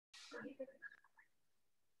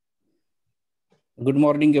Good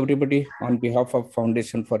morning, everybody. On behalf of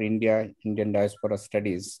Foundation for Indian Diaspora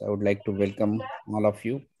Studies, I would like to welcome all of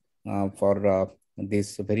you for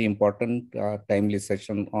this very important timely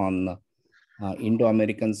session on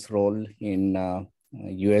Indo-Americans' role in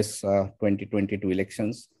US 2022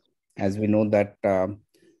 elections. As we know that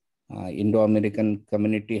Indo-American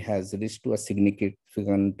community has reached to a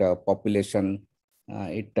significant population.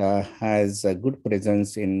 It has a good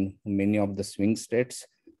presence in many of the swing states.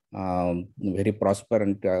 Very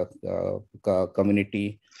prosperous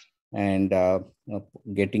community, and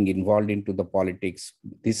getting involved into the politics.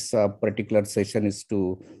 This particular session is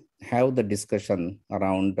to have the discussion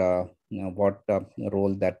around what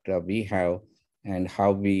role that we have and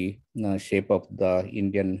how we shape up the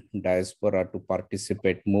Indian diaspora to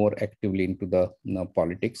participate more actively into the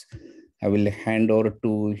politics. I will hand over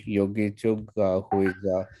to Yogi Chugh, who is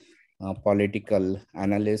a political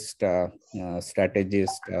analyst,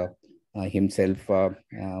 strategist. Himself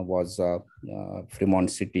was Fremont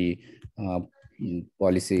City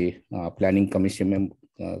Policy Planning Commission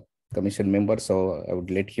member. So I would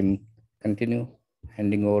let him continue.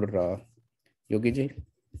 Handing over Yogi ji.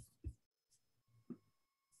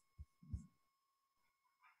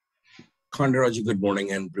 Kandaraji, good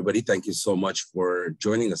morning, everybody. Thank you so much for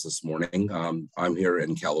joining us this morning. I'm here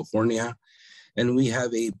in California, and we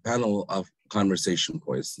have a panel of conversation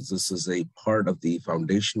points. This is a part of the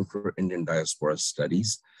Foundation for Indian Diaspora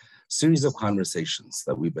Studies series of conversations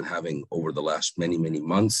that we've been having over the last many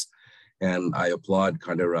months. And I applaud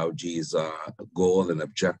Kandaraji's goal and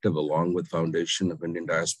objective, along with Foundation of Indian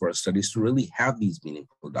Diaspora Studies, to really have these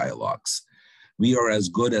meaningful dialogues. We are as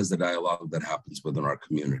good as the dialogue that happens within our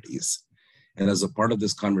communities. And as a part of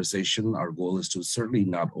this conversation, our goal is to certainly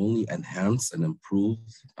not only enhance and improve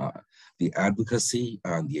the advocacy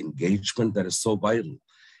and the engagement that is so vital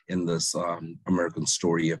in this American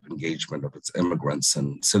story of engagement of its immigrants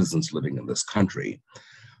and citizens living in this country.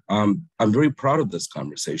 I'm very proud of this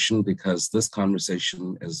conversation because this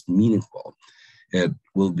conversation is meaningful. It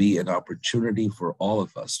will be an opportunity for all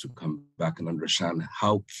of us to come back and understand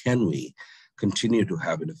how can we continue to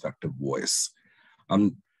have an effective voice.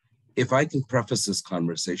 If I can preface this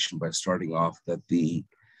conversation by starting off that the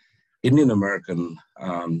Indian American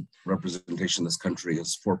representation in this country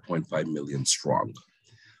is 4.5 million strong,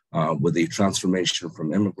 with a transformation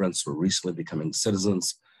from immigrants who are recently becoming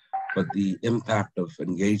citizens, but the impact of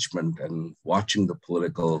engagement and watching the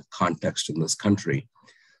political context in this country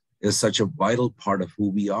is such a vital part of who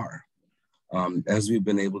we are. As we've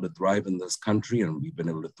been able to thrive in this country and we've been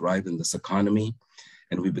able to thrive in this economy,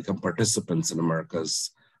 and we become participants in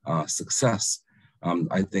America's success,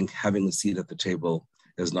 I think having a seat at the table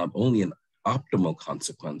is not only an optimal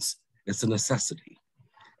consequence, it's a necessity.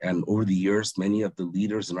 And over the years, many of the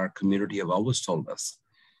leaders in our community have always told us,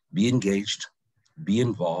 be engaged, be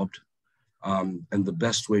involved, and the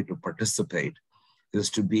best way to participate is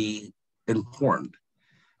to be informed.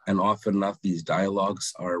 And often enough, these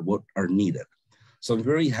dialogues are what are needed. So I'm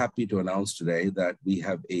very happy to announce today that we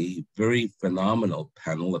have a very phenomenal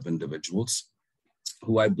panel of individuals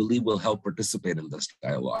who I believe will help participate in this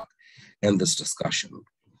dialogue and this discussion.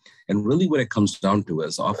 And really what it comes down to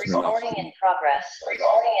is often enough,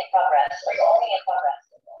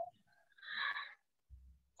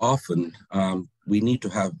 often we need to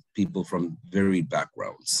have people from varied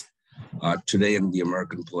backgrounds. Today in the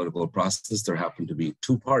American political process, there happen to be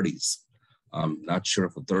two parties. I'm not sure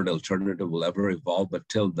if a third alternative will ever evolve, but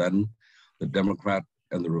till then, the Democrat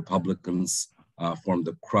and the Republicans form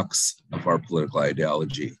the crux of our political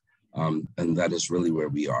ideology. And that is really where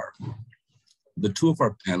we are. The two of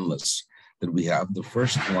our panelists that we have, the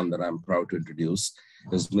first one that I'm proud to introduce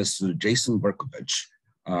is Mr. Jason Bercovitch.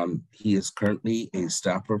 He is currently a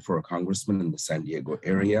staffer for a congressman in the San Diego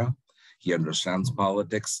area. He understands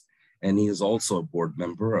politics, and he is also a board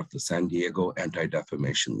member of the San Diego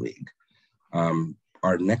Anti-Defamation League.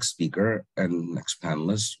 Our next speaker and next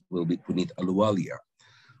panelist will be Puneed Ahluwalia.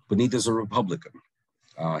 Puneed is a Republican.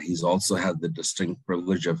 He's also had the distinct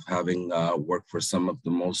privilege of having worked for some of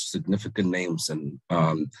the most significant names in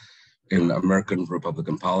American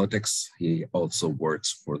Republican politics. He also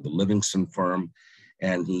works for the Livingston firm,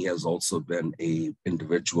 and he has also been an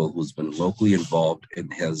individual who's been locally involved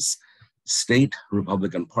in his state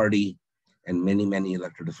Republican Party, and many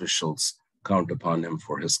elected officials count upon him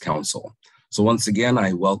for his counsel. So once again,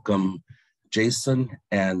 I welcome Jason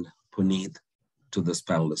and Puneed to this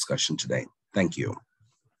panel discussion today. Thank you.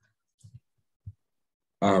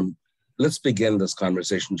 Let's begin this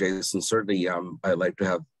conversation, Jason. Certainly, I'd like to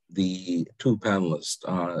have the two panelists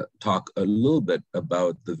talk a little bit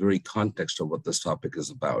about the very context of what this topic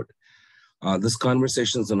is about. This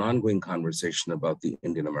conversation is an ongoing conversation about the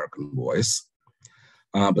Indian American voice,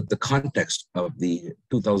 but the context of the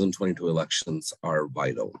 2022 elections are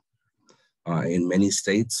vital. In many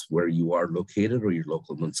states where you are located or your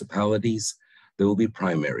local municipalities, there will be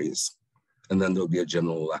primaries, and then there'll be a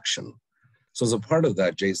general election. So as a part of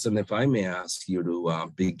that, Jason, if I may ask you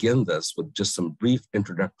to begin this with just some brief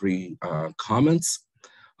introductory comments,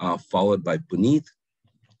 followed by Puneed,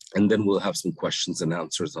 and then we'll have some questions and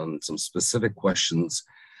answers on some specific questions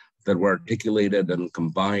that were articulated and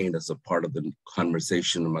combined as a part of the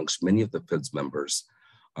conversation amongst many of the FIIDS members.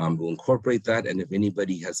 We'll incorporate that, and if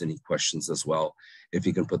anybody has any questions as well, if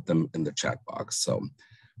you can put them in the chat box. So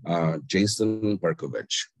Jason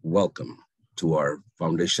Bercovitch, welcome to our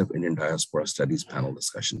Foundation of Indian Diaspora Studies panel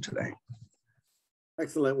discussion today.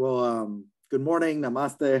 Excellent. Well, good morning,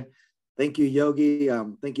 namaste. Thank you, Yogi.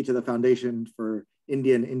 Thank you to the Foundation for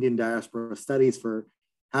Indian Diaspora Studies for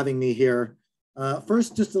having me here.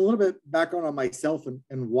 First, just a little bit background on myself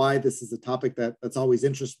and why this is a topic that's always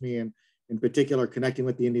interested me, and in particular, connecting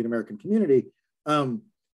with the Indian American community.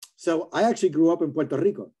 So I actually grew up in Puerto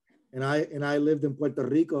Rico, and I lived in Puerto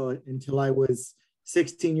Rico until I was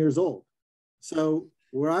 16 years old. So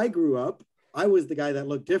where I grew up, I was the guy that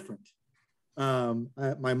looked different.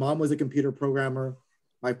 My mom was a computer programmer.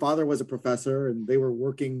 My father was a professor, and they were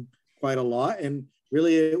working quite a lot. And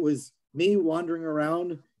really, it was me wandering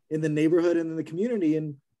around in the neighborhood and in the community,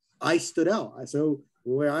 and I stood out. So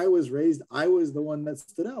where I was raised, I was the one that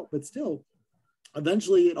stood out. But still,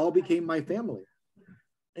 eventually, it all became my family.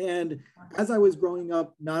 And as I was growing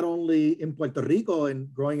up, not only in Puerto Rico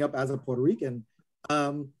and growing up as a Puerto Rican,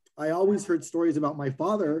 I always heard stories about my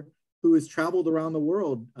father, who has traveled around the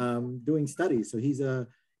world doing studies. So he's an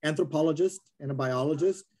anthropologist and a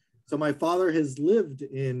biologist. So my father has lived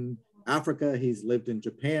in Africa. He's lived in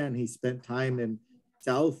Japan. He spent time in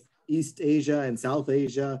Southeast Asia and South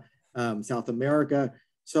Asia, South America.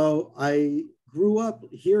 So I grew up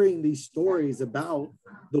hearing these stories about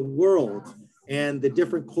the world and the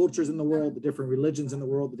different cultures in the world, the different religions in the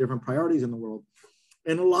world, the different priorities in the world.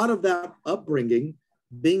 And a lot of that upbringing,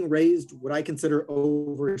 being raised what I consider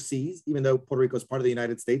overseas, even though Puerto Rico is part of the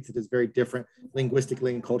United States, it is very different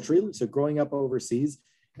linguistically and culturally. So growing up overseas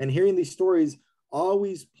and hearing these stories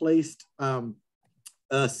always placed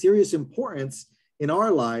a serious importance in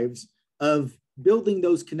our lives of building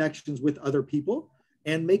those connections with other people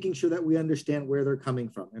and making sure that we understand where they're coming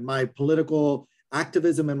from. And my political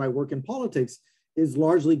activism and my work in politics is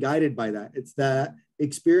largely guided by that. It's that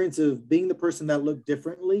experience of being the person that looked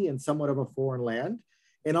differently in somewhat of a foreign land,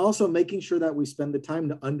 and also making sure that we spend the time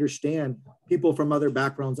to understand people from other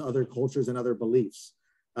backgrounds, other cultures, and other beliefs.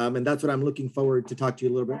 And that's what I'm looking forward to talk to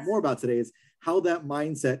you a little bit more about today, is how that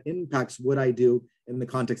mindset impacts what I do in the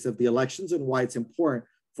context of the elections and why it's important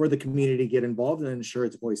for the community to get involved and ensure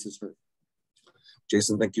its voice is heard.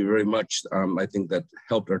 Jason, thank you very much. I think that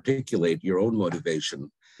helped articulate your own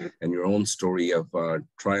motivation, and your own story of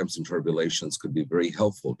triumphs and tribulations could be very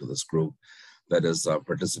helpful to this group that is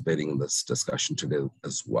participating in this discussion today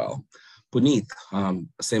as well. Puneed,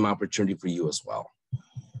 same opportunity for you as well.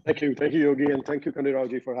 Thank you, Yogi, and thank you,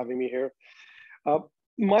 Kandirajji, for having me here.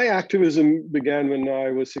 My activism began when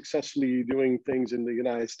I was successfully doing things in the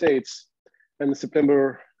United States, and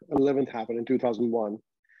September 11th happened in 2001.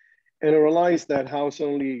 And I realized that how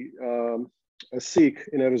suddenly a Sikh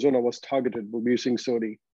in Arizona was targeted for abusing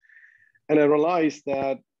Sodi. And I realized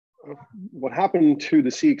that what happened to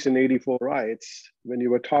the Sikhs in 84 riots, when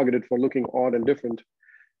you were targeted for looking odd and different,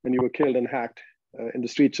 and you were killed and hacked in the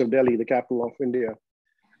streets of Delhi, the capital of India,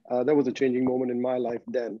 that was a changing moment in my life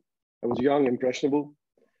then. I was young, impressionable.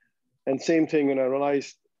 And same thing when I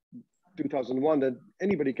realized 2001 that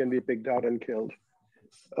anybody can be picked out and killed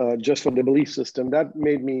just for the belief system. That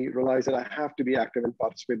made me realize that I have to be active and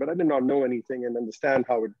participate, but I did not know anything and understand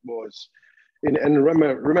how it was. And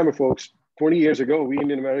remember, folks, 20 years ago, we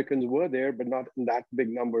Indian Americans were there, but not in that big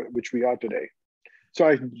number, which we are today. So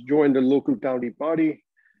I joined the local county party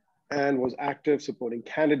and was active supporting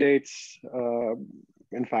candidates.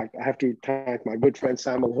 In fact, I have to thank my good friend,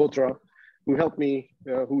 Sam Malhotra, who helped me,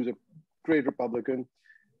 who's a great Republican,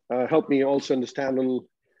 helped me also understand a little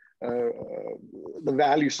the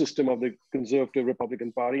value system of the conservative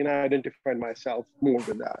Republican Party, and I identified myself more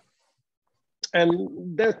with that.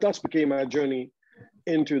 And that thus became my journey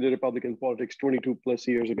into the Republican politics 22 plus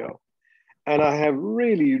years ago. And I have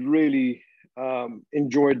really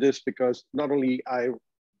enjoyed this because not only I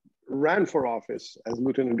ran for office as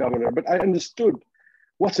lieutenant governor, but I understood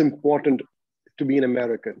what's important to be an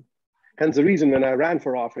American. Hence the reason when I ran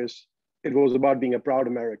for office, it was about being a proud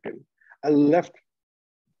American. I left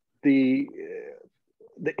the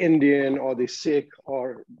the Indian or the Sikh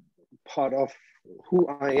or part of who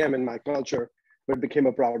I am in my culture, but became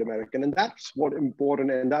a proud American. And that's what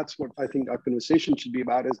important, and that's what I think our conversation should be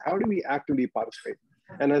about, is how do we actively participate?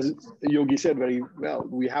 And as Yogi said very well,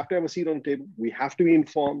 we have to have a seat on the table. We have to be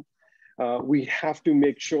informed. We have to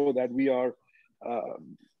make sure that we are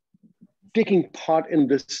taking part in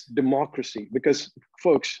this democracy, because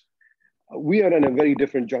folks, we are in a very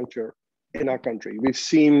different juncture in our country. We've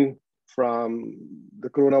seen from the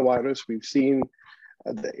coronavirus, we've seen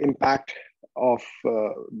the impact of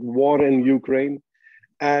war in Ukraine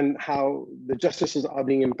and how the justices are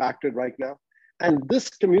being impacted right now. And this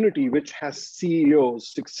community, which has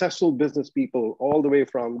CEOs, successful business people, all the way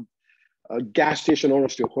from gas station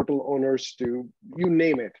owners to hotel owners to you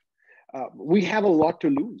name it, we have a lot to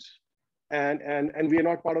lose. And we are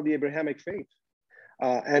not part of the Abrahamic faith.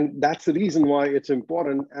 And that's the reason why it's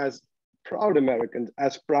important, as proud Americans,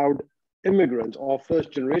 as proud immigrants or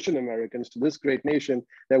first generation Americans to this great nation,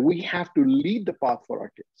 that we have to lead the path for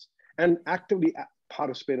our kids and actively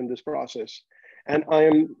participate in this process. And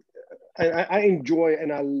I enjoy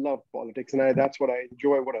and I love politics, and that's what I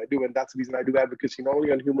enjoy what I do. And that's the reason I do advocacy, not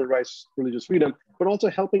only on human rights, religious freedom, but also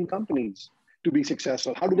helping companies to be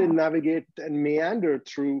successful. How do they navigate and meander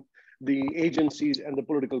through the agencies and the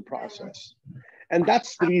political process? And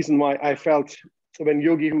that's the reason why I felt, when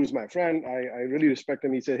Yogi, who's my friend, I really respect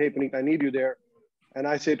him, he said, hey, Puneed, I need you there. And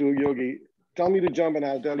I say to Yogi, tell me to jump and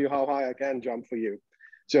I'll tell you how high I can jump for you.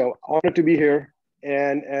 So honored to be here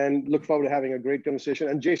and look forward to having a great conversation.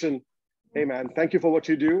 And Jason, hey man, thank you for what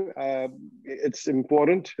you do. It's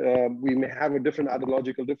important. We may have a different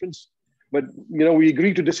ideological difference, but we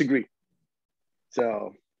agree to disagree.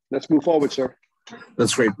 So let's move forward, sir.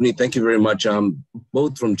 That's great, Puneed. Thank you very much.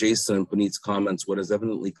 Both from Jason and Puneed's comments, what is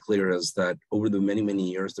evidently clear is that over the many, many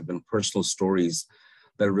years, there have been personal stories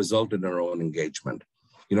that resulted in our own engagement.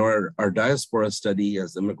 Our diaspora study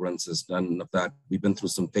as immigrants has done of that. We've been through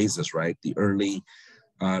some phases, right? The early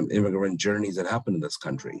immigrant journeys that happened in this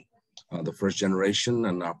country, the first generation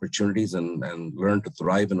and opportunities and learn to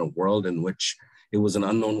thrive in a world in which it was an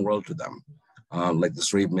unknown world to them. Like the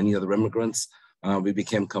story of many other immigrants, we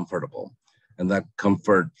became comfortable. And that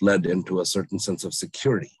comfort led into a certain sense of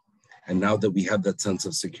security. And now that we have that sense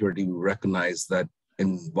of security, we recognize that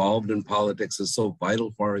involved in politics is so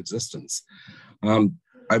vital for our existence.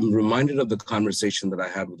 I'm reminded of the conversation that I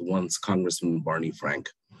had with once Congressman Barney Frank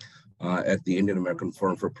at the Indo-American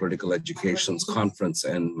Forum for Political Education's conference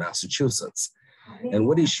in Massachusetts. And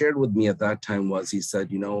what he shared with me at that time was, he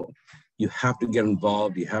said, you have to get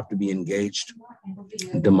involved, you have to be engaged.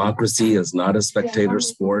 Democracy is not a spectator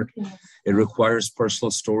sport. It requires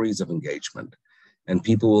personal stories of engagement, and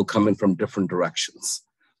people will come in from different directions.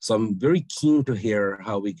 So I'm very keen to hear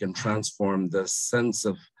how we can transform the sense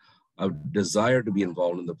of desire to be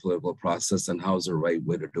involved in the political process and how's the right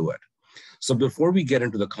way to do it. So before we get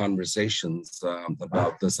into the conversations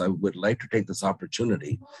about this, I would like to take this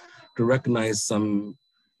opportunity to recognize some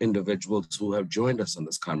individuals who have joined us in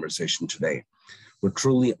this conversation today. We're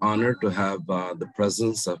truly honored to have the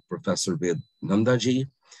presence of Professor Nandaji.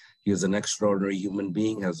 He is an extraordinary human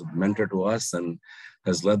being, has a mentor to us, and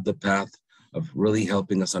has led the path of really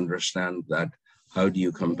helping us understand that how do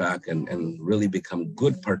you come back and really become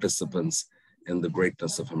good participants in the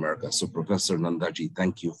greatness of America. So Professor Nandaji,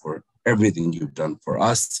 thank you for everything you've done for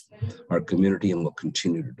us, our community, and will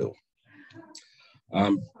continue to do.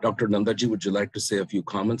 Dr. Nandaji, would you like to say a few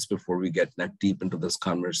comments before we get neck deep into this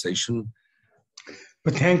conversation?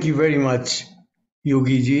 Well, thank you very much,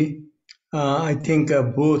 Yogi ji. I think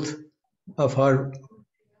both of our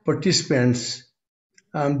participants,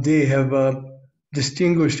 they have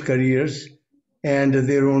distinguished careers, and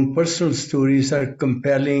their own personal stories are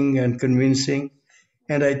compelling and convincing.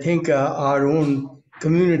 And I think our own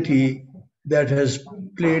community that has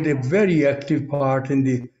played a very active part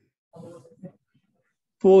in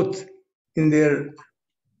both in their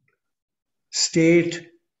state,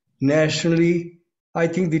 nationally, I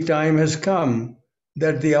think the time has come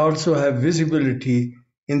that they also have visibility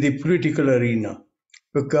in the political arena,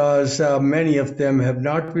 because many of them have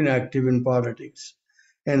not been active in politics.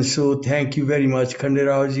 And so thank you very much,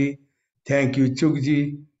 Khanderao-ji. Thank you,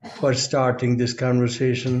 Chugh-ji, for starting this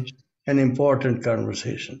conversation, an important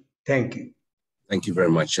conversation. Thank you. Thank you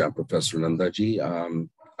very much, Professor Nandaji.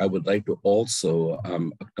 I would like to also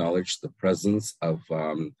acknowledge the presence of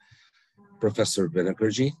Professor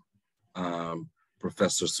Vinegarji,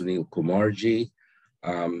 Professor Sunil Kumarji,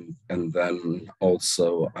 and then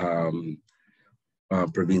also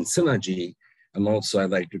Praveen Sinhaji. And also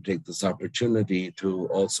I'd like to take this opportunity to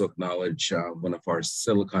also acknowledge one of our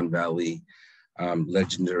Silicon Valley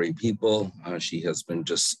legendary people. She has been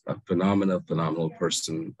just a phenomenal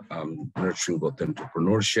person, nurturing both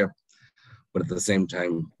entrepreneurship, but at the same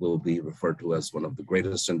time will be referred to as one of the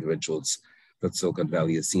greatest individuals that Silicon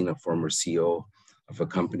Valley has seen, a former CEO of a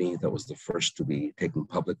company that was the first to be taken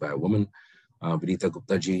public by a woman. Vinita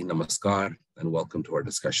Gupta ji, namaskar, and welcome to our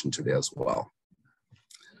discussion today as well.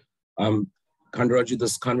 Khanderajji,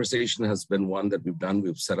 this conversation has been one that we've done.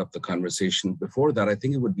 We've set up the conversation. Before that, I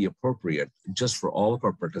think it would be appropriate just for all of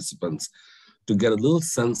our participants to get a little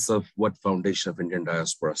sense of what Foundation of Indian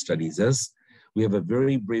Diaspora Studies is. We have a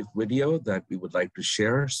very brief video that we would like to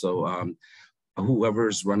share. So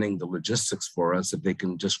whoever's running the logistics for us, if they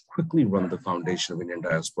can just quickly run the Foundation of Indian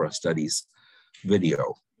Diaspora Studies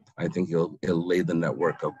video, I think it'll lay the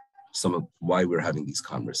network of some of why we're having these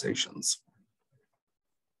conversations.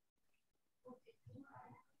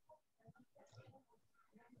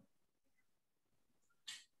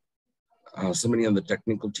 Somebody on the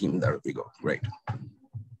technical team, there we go, great.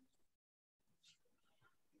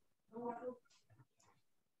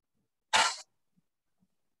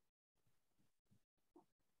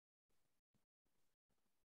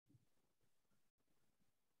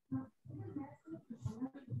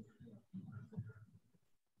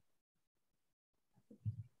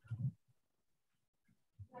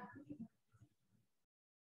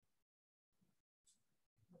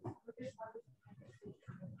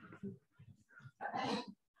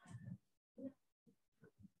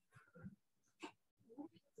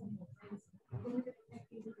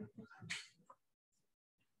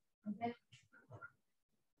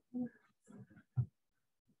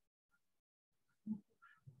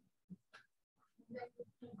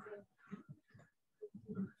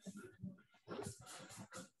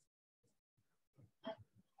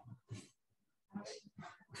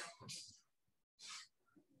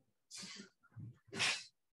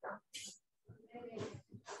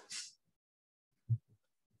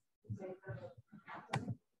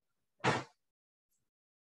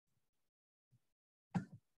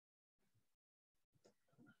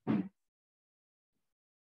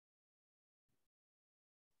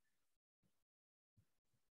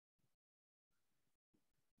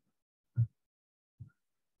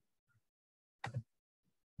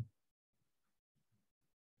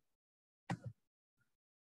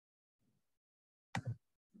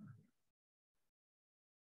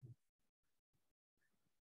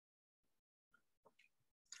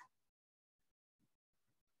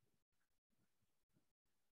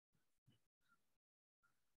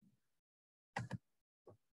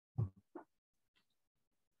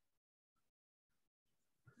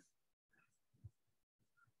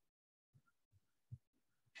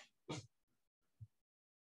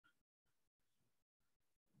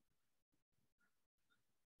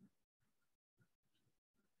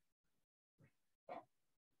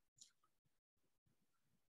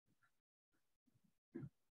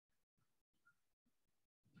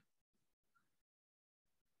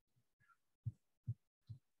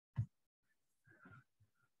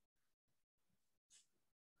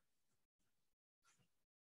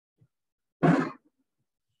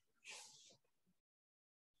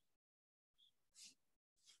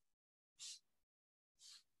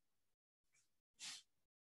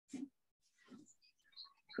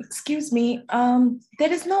 Excuse me,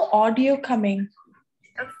 there is no audio coming.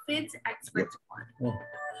 A FIIDS experts one.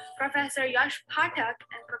 Professor Yash Pathak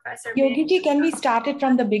and Professor Yogi ji, can we start it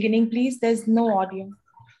from the beginning, please? There's no audio.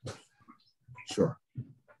 Sure.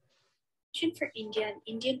 For India and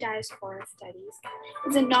Indian Diaspora Studies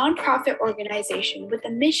is a nonprofit organization with a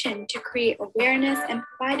mission to create awareness and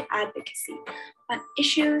provide advocacy on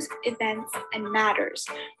issues, events, and matters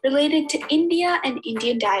related to India and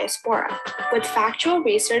Indian diaspora, with factual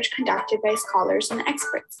research conducted by scholars and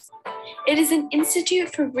experts. It is an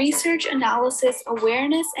institute for research, analysis,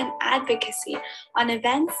 awareness, and advocacy on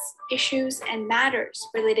events, issues, and matters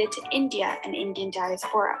related to India and Indian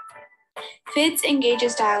diaspora. FIIDS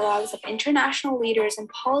engages dialogues of international leaders and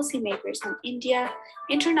policymakers on India,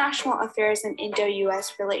 international affairs, and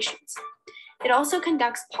Indo-US relations. It also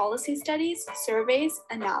conducts policy studies, surveys,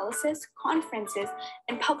 analysis, conferences,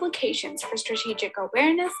 and publications for strategic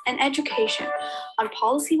awareness and education on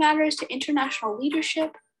policy matters to international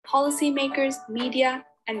leadership, policymakers, media,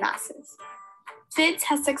 and masses. FIIDS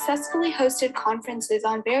has successfully hosted conferences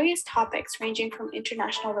on various topics ranging from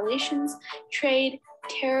international relations, trade,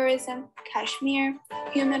 terrorism, Kashmir,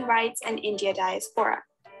 human rights, and India diaspora.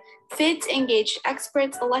 FIIDS engaged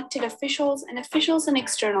experts, elected officials, and officials in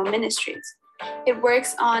external ministries. It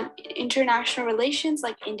works on international relations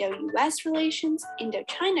like Indo-US relations,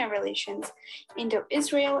 Indo-China relations,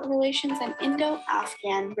 Indo-Israel relations, and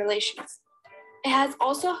Indo-Afghan relations. It has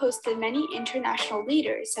also hosted many international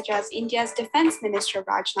leaders, such as India's Defense Minister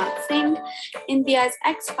Rajnath Singh, India's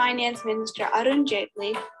ex-Finance Minister Arun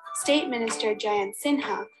Jaitley, State Minister Jayant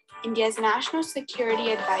Sinha, India's National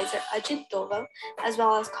Security Advisor Ajit Doval, as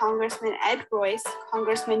well as Congressman Ed Royce,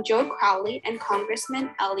 Congressman Joe Crowley, and Congressman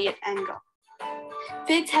Elliot Engel.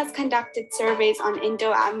 FIIDS has conducted surveys on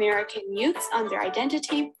Indo-American youths on their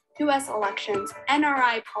identity, US elections,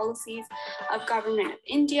 NRI policies of Government of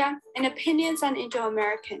India, and opinions on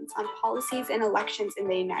Indo-Americans on policies and elections in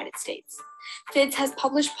the United States. FIIDS has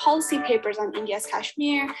published policy papers on India's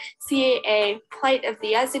Kashmir, CAA, plight of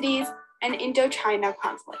the Yazidis, and Indo-China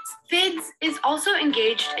conflicts. FIIDS is also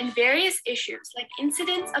engaged in various issues like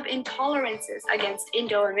incidents of intolerances against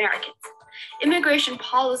Indo-Americans, immigration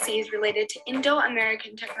policies related to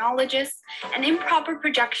Indo-American technologists, and improper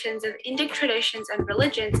projections of Indic traditions and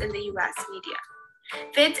religions in the US media.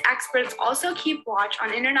 FIIDS experts also keep watch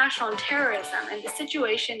on international terrorism and the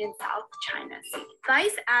situation in South China Sea.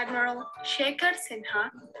 Vice Admiral Shekhar Sinha,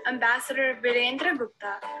 Ambassador Virendra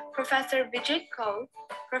Gupta, Professor Vijay Kaul,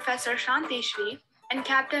 Professor Shanti Shri, and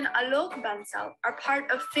Captain Alok Bansal are part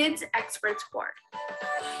of FIIDS Experts Board.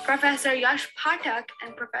 Professor Yash Pathak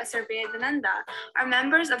and Professor Vedananda are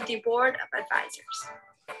members of the Board of Advisors.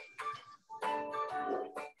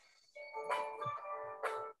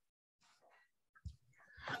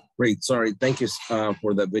 Great, sorry, thank you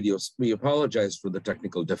for that video. We apologize for the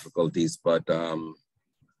technical difficulties, but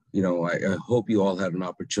you know, I hope you all had an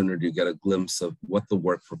opportunity to get a glimpse of what the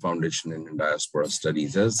work for Foundation in Diaspora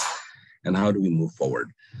Studies is and how do we move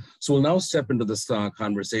forward. So we'll now step into this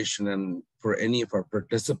conversation, and for any of our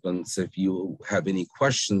participants, if you have any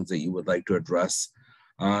questions that you would like to address,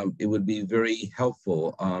 it would be very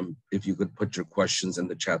helpful if you could put your questions in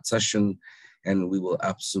the chat session, and we will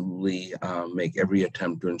absolutely make every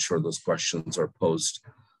attempt to ensure those questions are posed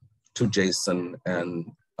to Jason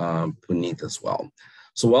and Puneed as well.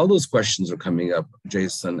 So while those questions are coming up,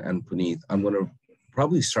 Jason and Puneed, I'm going to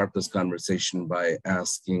probably start this conversation by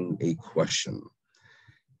asking a question.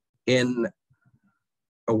 In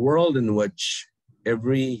a world in which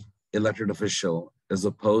every elected official is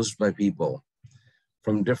opposed by people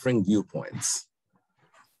from differing viewpoints,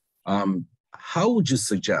 how would you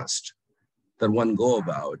suggest that one go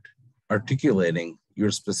about articulating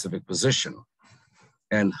your specific position?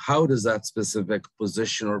 And how does that specific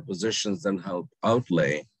position or positions then help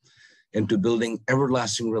outlay into building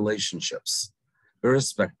everlasting relationships,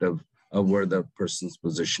 irrespective of where the person's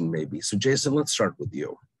position may be? So Jason, let's start with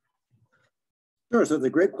you. Sure, so it's a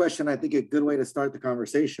great question. I think a good way to start the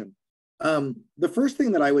conversation. The first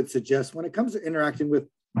thing that I would suggest when it comes to interacting with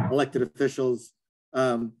elected officials,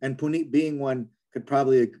 and Puneed being one could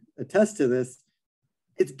probably attest to this,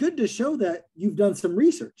 it's good to show that you've done some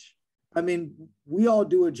research. I mean, we all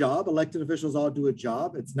do a job, elected officials all do a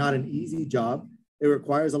job. It's not an easy job. It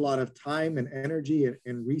requires a lot of time and energy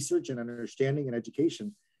and research and understanding and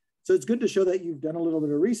education. So it's good to show that you've done a little bit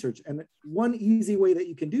of research. And one easy way that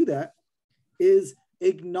you can do that is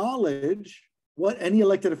acknowledge what any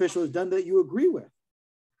elected official has done that you agree with.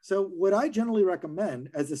 So what I generally recommend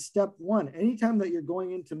as a step one, anytime that you're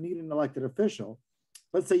going in to meet an elected official,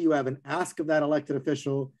 let's say you have an ask of that elected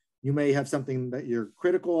official, you may have something that you're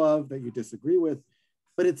critical of, that you disagree with,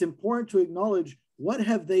 but it's important to acknowledge what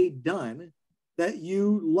have they done that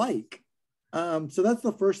you like. So that's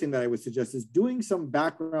the first thing that I would suggest, is doing some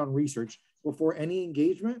background research before any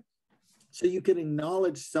engagement so you can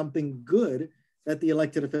acknowledge something good that the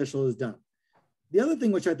elected official has done. The other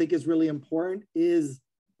thing which I think is really important is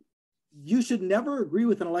you should never agree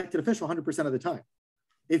with an elected official 100% of the time.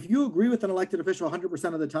 If you agree with an elected official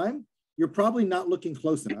 100% of the time, you're probably not looking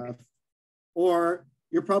close enough, or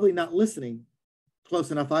you're probably not listening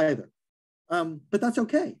close enough either. But that's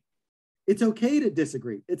okay. It's okay to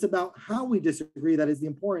disagree. It's about how we disagree that is the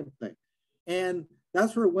important thing. And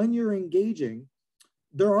that's where when you're engaging,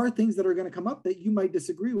 there are things that are going to come up that you might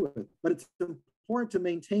disagree with, but it's important to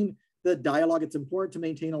maintain the dialogue. It's important to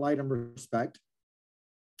maintain a light and respect.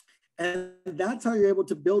 And that's how you're able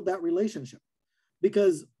to build that relationship.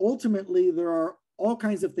 Because ultimately, there are all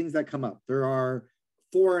kinds of things that come up. There are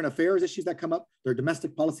foreign affairs issues that come up. There are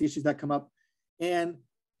domestic policy issues that come up. And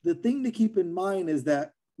the thing to keep in mind is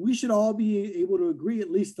that we should all be able to agree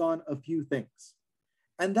at least on a few things.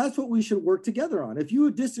 And that's what we should work together on. If you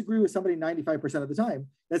disagree with somebody 95% of the time,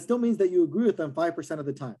 that still means that you agree with them 5% of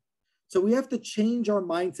the time. So we have to change our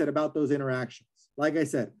mindset about those interactions. Like I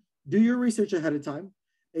said, do your research ahead of time,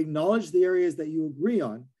 acknowledge the areas that you agree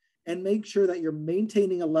on, and make sure that you're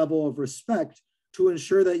maintaining a level of respect to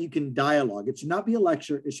ensure that you can dialogue. It should not be a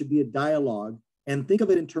lecture, it should be a dialogue. And think of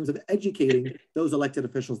it in terms of educating those elected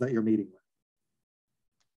officials that you're meeting with.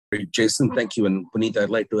 Great, Jason, thank you. And Puneed, I'd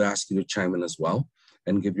like to ask you to chime in as well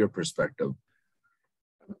and give your perspective.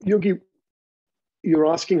 Yogi, you're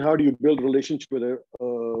asking how do you build relationship with an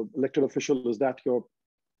elected official? Is that your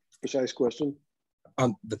precise question?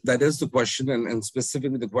 That is the question, and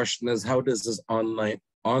specifically the question is, how does this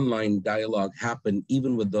online dialogue happen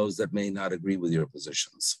even with those that may not agree with your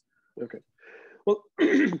positions? Okay, well,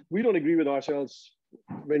 we don't agree with ourselves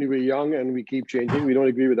when we're young and we keep changing. We don't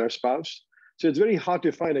agree with our spouse. So it's very hard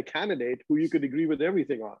to find a candidate who you could agree with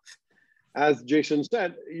everything on. As Jason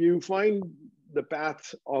said, you find the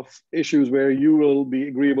path of issues where you will be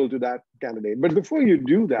agreeable to that candidate. But before you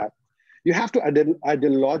do that, you have to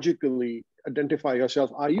ideologically identify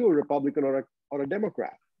yourself. Are you a Republican or a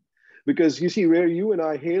Democrat? Because you see, where you and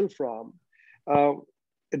I hail from,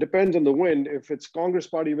 it depends on the wind. If it's Congress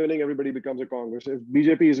party winning, everybody becomes a Congress. If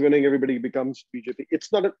BJP is winning, everybody becomes BJP.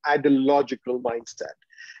 It's not an ideological mindset.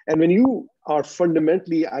 And when you are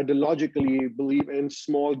fundamentally ideologically believe in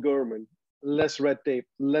small government, less red tape,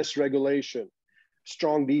 less regulation,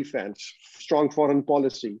 strong defense, strong foreign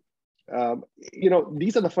policy,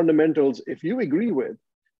 these are the fundamentals. If you agree with,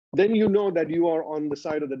 then you know that you are on the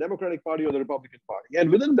side of the Democratic Party or the Republican Party. And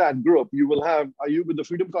within that group, you will have, are you with the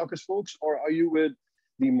Freedom Caucus folks, or are you with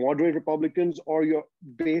the moderate Republicans, or you're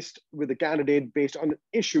based with the candidate based on an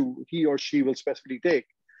issue he or she will specifically take?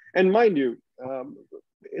 And mind you,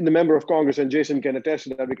 in the member of Congress, and Jason can attest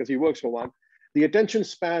to that because he works for one, the attention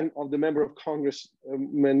span of the member of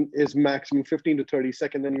Congressman is maximum 15 to 30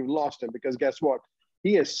 seconds, and you've lost him, because guess what?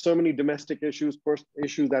 He has so many domestic issues, personal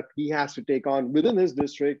issues that he has to take on within his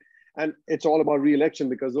district. And it's all about re-election,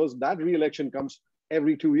 because that re-election comes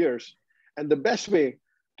every 2 years. And the best way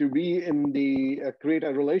to be in create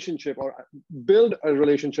a relationship or build a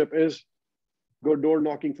relationship is go door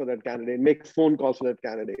knocking for that candidate, make phone calls for that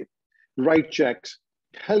candidate, write checks,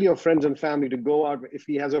 tell your friends and family to go out if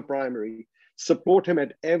he has a primary, support him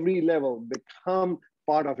at every level, become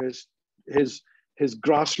part of his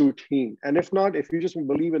grassroots team. And if not, if you just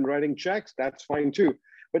believe in writing checks, that's fine too.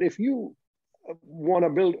 But if you want to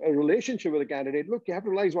build a relationship with a candidate, look, you have to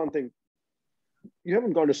realize one thing. You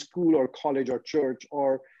haven't gone to school or college or church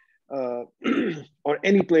or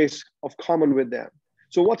any place of common with them.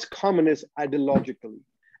 So what's common is ideologically.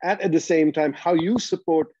 And at the same time, how you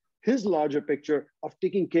support his larger picture of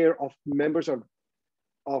taking care of members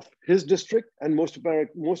of his district, and most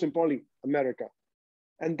importantly, America.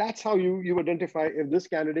 And that's how you identify if this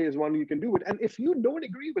candidate is one you can do it. And if you don't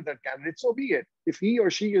agree with that candidate, so be it. If he or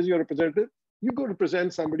she is your representative, you go to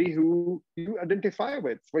present somebody who you identify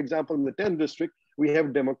with. For example, in the 10th district, we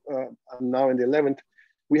have now in the 11th,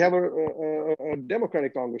 we have a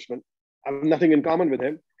Democratic congressman. I have nothing in common with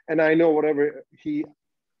him. And I know whatever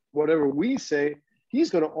we say,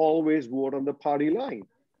 he's going to always vote on the party line.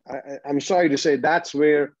 I'm sorry to say that's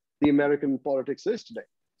where the American politics is today.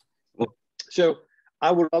 So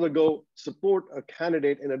I would rather go support a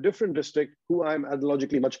candidate in a different district who I'm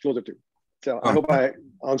ideologically much closer to. So I hope I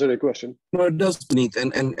answered your question. No, it does, Puneed.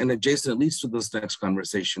 And Jason, at least to this next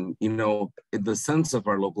conversation, in the sense of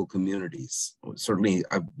our local communities, certainly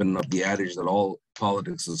I've been of the adage that all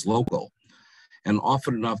politics is local. And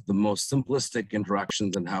often enough, the most simplistic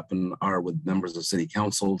interactions that happen are with members of city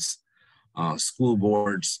councils, school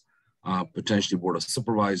boards, potentially board of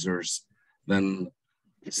supervisors, then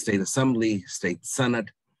state assembly, state senate,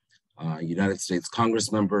 United States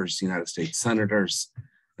Congress members, United States senators,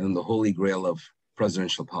 and the holy grail of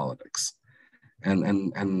presidential politics.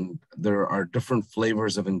 And there are different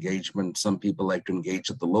flavors of engagement. Some people like to engage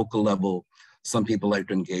at the local level. Some people like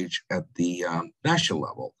to engage at the national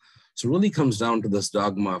level. So it really comes down to this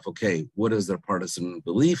dogma of, okay, what is their partisan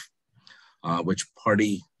belief? Which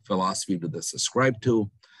party philosophy do they subscribe to?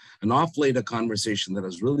 And off late, a conversation that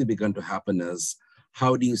has really begun to happen is,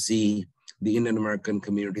 how do you see the Indian-American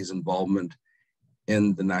community's involvement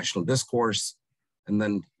in the national discourse? And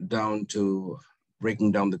then down to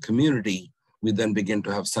breaking down the community, we then begin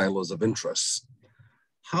to have silos of interests.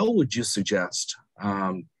 How would you suggest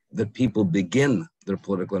that people begin their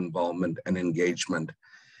political involvement and engagement?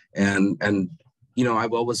 And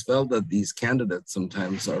I've always felt that these candidates,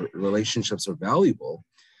 sometimes our relationships are valuable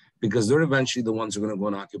because they're eventually the ones who are going to go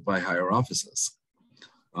and occupy higher offices.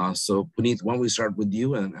 So Puneed, why don't we start with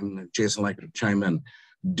you, and Jason would like to chime in.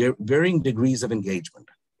 Varying degrees of engagement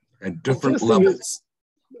at different levels.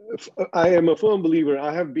 I am a firm believer.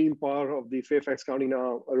 I have been part of the Fairfax County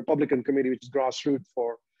now, a Republican committee, which is grassroots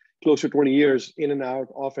for close to 20 years, in and out,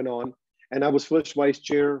 off and on. And I was first vice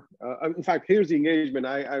chair. In fact, here's the engagement.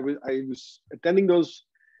 I was attending those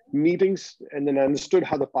meetings and then I understood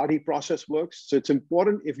how the party process works. So it's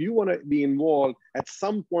important, if you want to be involved at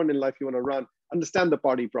some point in life, you want to run, understand the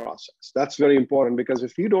party process. That's very important, because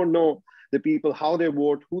if you don't know the people, how they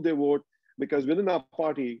vote, who they vote, because within our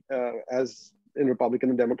party, as in Republican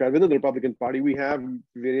and Democrat, within the Republican Party, we have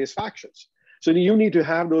various factions. So you need to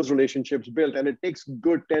have those relationships built, and it takes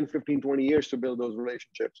good 10, 15, 20 years to build those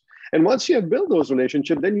relationships. And once you have built those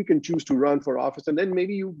relationships, then you can choose to run for office, and then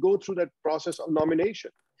maybe you go through that process of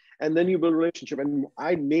nomination, and then you build a relationship. And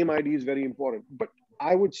name ID is very important. But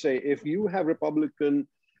I would say if you have Republican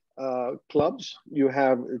clubs, you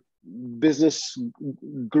have business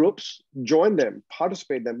groups, join them,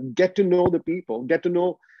 participate them, get to know the people, get to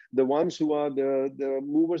know the ones who are the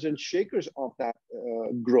movers and shakers of that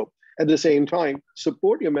group. At the same time,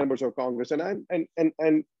 support your members of Congress. And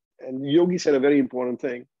Yogi said a very important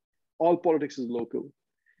thing. All politics is local.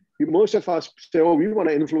 Most of us say, oh, we want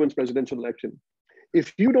to influence presidential election.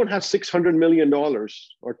 If you don't have $600 million or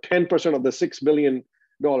 10% of the $6 billion,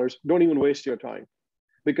 don't even waste your time.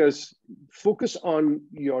 Because focus on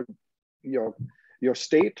your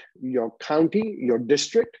state, your county, your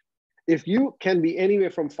district. If you can be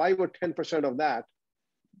anywhere from 5 or 10% of that,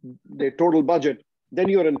 the total budget, then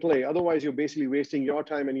you're in play. Otherwise, you're basically wasting your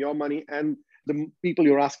time and your money and the people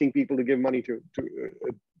you're asking people to give money to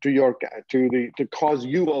cause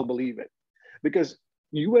you all believe it. Because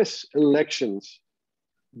US elections,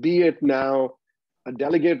 be it now a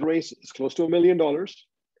delegate race is close to $1 million,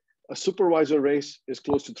 a supervisor race is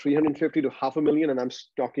close to $350,000 to $500,000, and I'm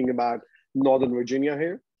talking about Northern Virginia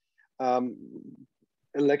here.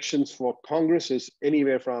 Elections for Congress is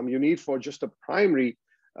anywhere from, you need for just a primary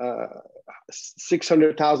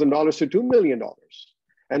 $600,000 to $2 million.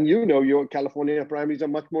 And you know your California primaries are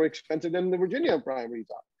much more expensive than the Virginia primaries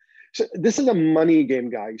are. So this is a money game,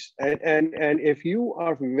 guys. And if you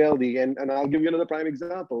are wealthy, and I'll give you another prime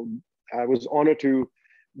example. I was honored to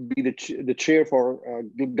be the chair for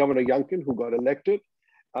Governor Youngkin, who got elected.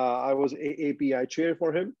 I was API chair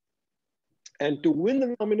for him. And to win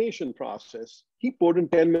the nomination process, he poured in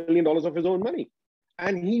 $10 million of his own money.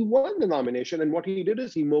 And he won the nomination. And what he did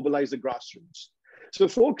is he mobilized the grassroots. So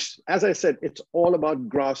folks, as I said, it's all about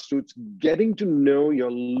grassroots, getting to know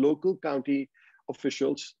your local county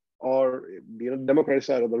officials, or the Democratic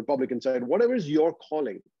side or the Republican side, whatever is your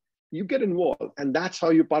calling, you get involved. And that's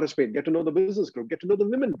how you participate. Get to know the business group, get to know the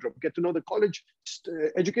women group, get to know the college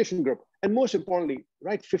education group. And most importantly,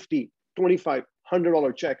 write $50, $25,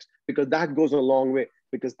 $100 checks, because that goes a long way,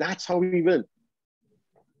 because that's how we win.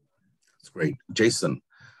 That's great. Jason.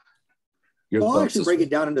 I'll actually break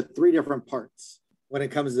it down into 3 different parts when it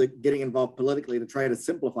comes to getting involved politically, to try to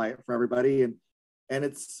simplify it for everybody. And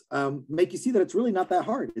it's make you see that it's really not that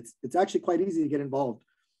hard. It's actually quite easy to get involved.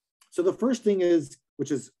 So the first thing is,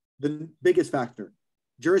 which is the biggest factor,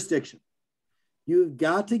 jurisdiction. You've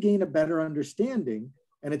got to gain a better understanding,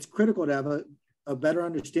 and it's critical to have a better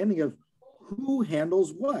understanding of who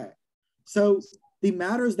handles what. So the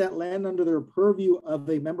matters that land under the purview of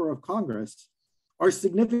a member of Congress are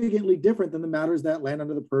significantly different than the matters that land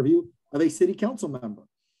under the purview of a city council member.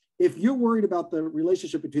 If you're worried about the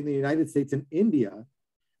relationship between the United States and India,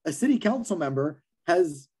 a city council member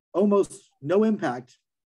has almost no impact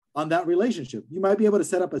on that relationship. You might be able to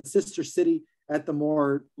set up a sister city at the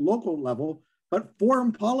more local level, but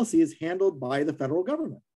foreign policy is handled by the federal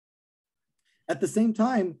government. At the same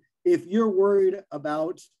time, if you're worried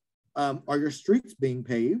about, are your streets being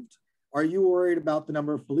paved? Are you worried about the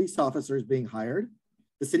number of police officers being hired?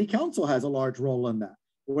 The city council has a large role in that,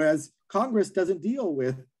 whereas Congress doesn't deal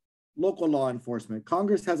with local law enforcement.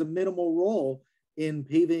 Congress has a minimal role in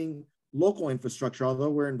paving local infrastructure, although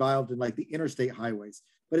we're involved in like the interstate highways,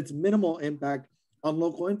 but it's minimal impact on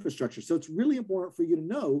local infrastructure. So it's really important for you to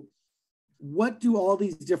know, what do all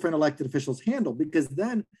these different elected officials handle? Because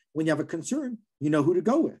then when you have a concern, you know who to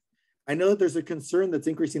go with. I know that there's a concern that's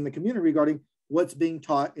increasing in the community regarding what's being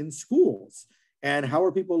taught in schools and how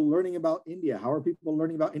are people learning about India? How are people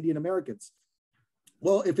learning about Indian Americans?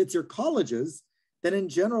 Well, if it's your colleges, then in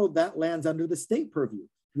general, that lands under the state purview.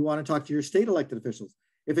 You want to talk to your state elected officials.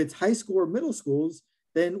 If it's high school or middle schools,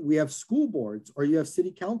 then we have school boards, or you have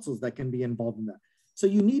city councils that can be involved in that. So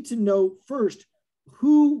you need to know first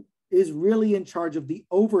who is really in charge of the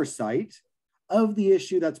oversight of the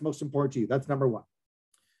issue that's most important to you. That's number 1.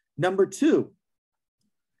 Number 2,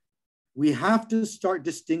 we have to start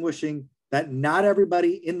distinguishing that not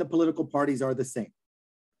everybody in the political parties are the same.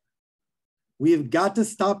 We have got to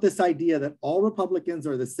stop this idea that all Republicans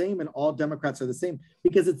are the same and all Democrats are the same,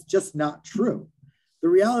 because it's just not true. The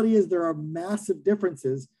reality is there are massive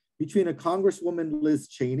differences between a Congresswoman Liz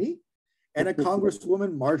Cheney and a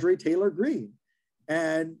Congresswoman Marjorie Taylor Greene.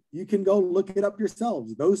 And you can go look it up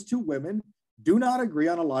yourselves. Those 2 women do not agree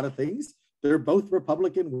on a lot of things, They're both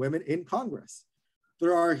Republican women in Congress.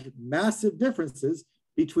 There are massive differences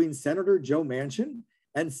between Senator Joe Manchin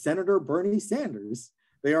and Senator Bernie Sanders.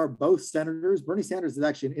 They are both senators. Bernie Sanders is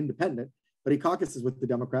actually an independent, but he caucuses with the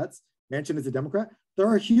Democrats. Manchin is a Democrat. There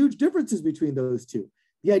are huge differences between those two.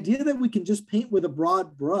 The idea that we can just paint with a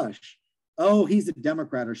broad brush, oh, he's a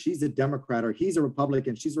Democrat or she's a Democrat or he's a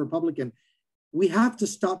Republican, she's a Republican. We have to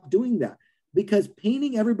stop doing that, because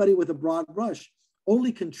painting everybody with a broad brush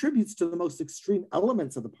only contributes to the most extreme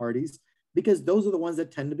elements of the parties, because those are the ones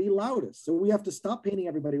that tend to be loudest. So we have to stop painting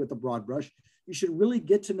everybody with a broad brush. You should really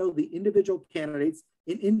get to know the individual candidates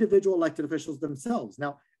and individual elected officials themselves.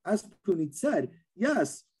 Now, as Puneed said,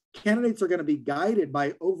 yes, candidates are going to be guided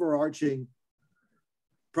by overarching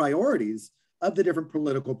priorities of the different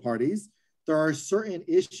political parties. There are certain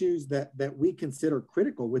issues that we consider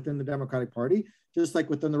critical within the Democratic Party, just like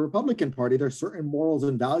within the Republican Party. There are certain morals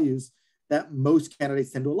and values that most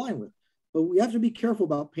candidates tend to align with. But we have to be careful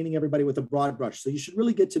about painting everybody with a broad brush. So you should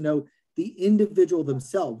really get to know the individual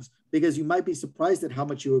themselves, because you might be surprised at how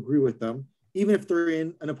much you agree with them, even if they're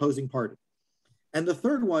in an opposing party. And the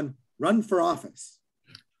third one, run for office.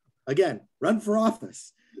 Again, run for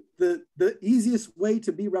office. The easiest way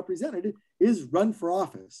to be represented is run for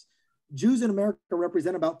office. Jews in America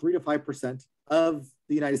represent about 3 to 5% of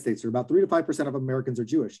the United States, or about 3 to 5% of Americans are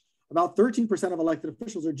Jewish. About 13% of elected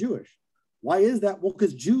officials are Jewish. Why is that? Well,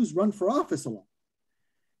 because Jews run for office a lot.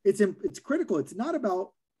 It's critical. It's not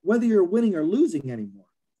about whether you're winning or losing anymore.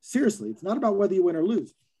 Seriously, it's not about whether you win or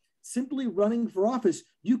lose. Simply running for office,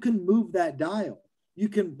 you can move that dial. You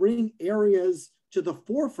can bring areas to the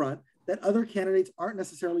forefront that other candidates aren't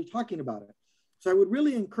necessarily talking about it. So I would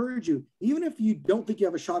really encourage you, even if you don't think you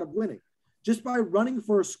have a shot of winning, just by running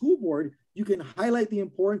for a school board, you can highlight the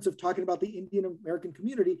importance of talking about the Indian American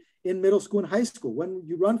community in middle school and high school. When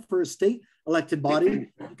you run for a state elected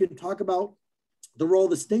body, you can talk about the role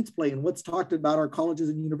the states play and what's talked about our colleges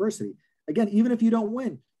and university. Again, even if you don't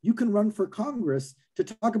win, you can run for Congress to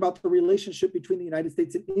talk about the relationship between the United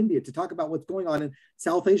States and India, to talk about what's going on in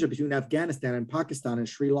South Asia between Afghanistan and Pakistan and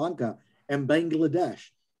Sri Lanka and Bangladesh.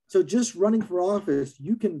 So just running for office,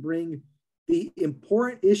 you can bring the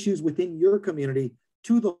important issues within your community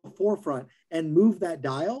to the forefront and move that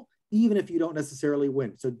dial, even if you don't necessarily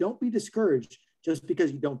win. So don't be discouraged just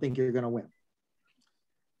because you don't think you're going to win.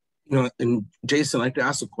 You know, and Jason, I'd like to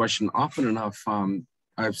ask a question. Often enough,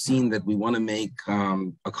 I've seen that we want to make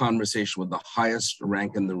a conversation with the highest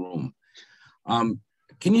rank in the room.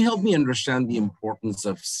 Can you help me understand the importance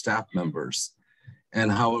of staff members and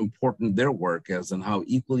how important their work is, and how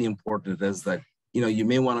equally important it is that, you know, you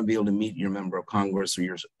may want to be able to meet your member of Congress or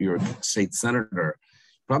your state senator,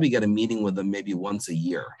 probably get a meeting with them maybe once a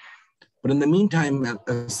year. But in the meantime,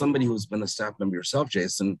 as somebody who's been a staff member yourself,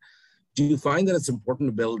 Jason, do you find that it's important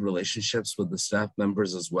to build relationships with the staff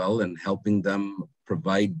members as well, and helping them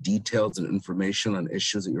provide details and information on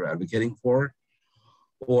issues that you're advocating for?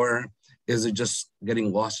 Or is it just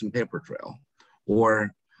getting lost in paper trail?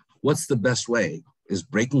 Or what's the best way? Is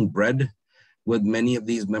breaking bread with many of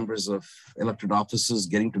these members of elected offices,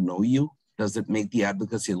 getting to know you? Does it make the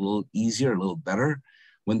advocacy a little easier, a little better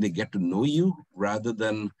when they get to know you, rather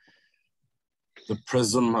than the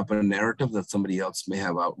prism of a narrative that somebody else may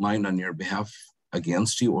have outlined on your behalf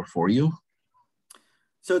against you or for you?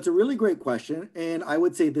 So it's a really great question. And I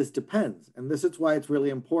would say this depends. And this is why it's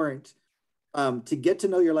really important to get to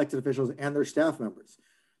know your elected officials and their staff members.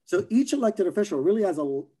 So each elected official really has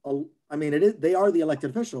they are the elected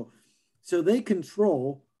official. So they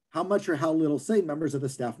control how much or how little say members of the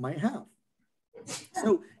staff might have.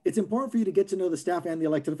 So it's important for you to get to know the staff and the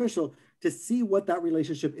elected official to see what that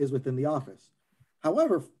relationship is within the office.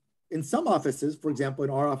 However, in some offices, for example, in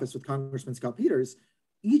our office with Congressman Scott Peters,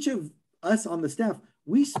 each of us on the staff,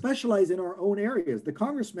 we specialize in our own areas. The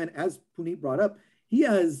congressman, as Puneed brought up, he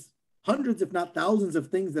has hundreds, if not thousands of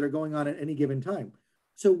things that are going on at any given time.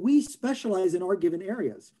 So we specialize in our given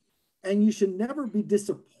areas. And you should never be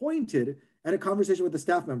disappointed at a conversation with a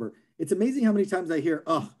staff member. It's amazing how many times I hear,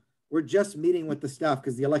 oh, we're just meeting with the staff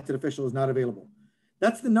because the elected official is not available.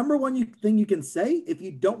 That's the number one thing you can say if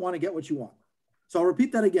you don't want to get what you want. So I'll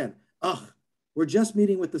repeat that again. We're just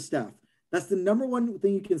meeting with the staff. That's the number one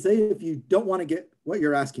thing you can say if you don't want to get what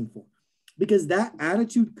you're asking for, because that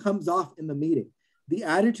attitude comes off in the meeting. The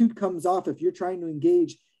attitude comes off if you're trying to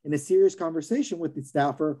engage in a serious conversation with the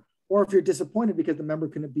staffer, or if you're disappointed because the member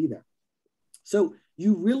couldn't be there. So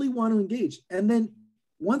you really want to engage. And then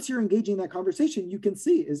once you're engaging in that conversation, you can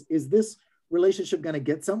see, is this relationship going to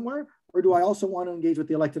get somewhere? Or do I also want to engage with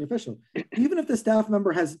the elected official? Even if the staff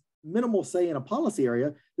member has minimal say in a policy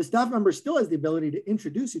area, the staff member still has the ability to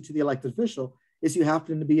introduce you to the elected official if you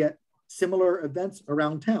happen to be at similar events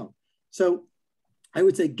around town. So I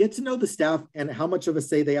would say get to know the staff and how much of a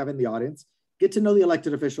say they have in the audience, get to know the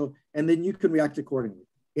elected official, and then you can react accordingly.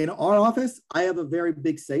 In our office, I have a very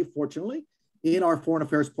big say, fortunately, in our foreign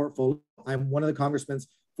affairs portfolio. I'm one of the congressman's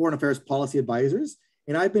foreign affairs policy advisors,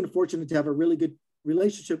 and I've been fortunate to have a really good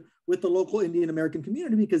relationship with the local Indian American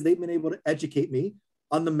community because they've been able to educate me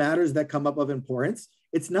on the matters that come up of importance.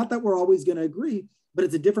 It's not that we're always going to agree, but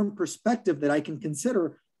it's a different perspective that I can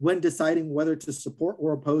consider when deciding whether to support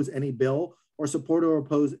or oppose any bill or support or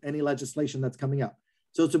oppose any legislation that's coming up.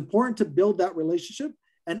 So it's important to build that relationship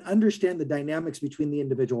and understand the dynamics between the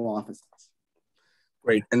individual offices.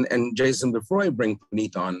 Great. And Jason, before I bring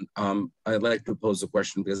Puneed on, I'd like to pose a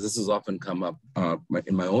question because this has often come up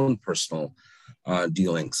in my own personal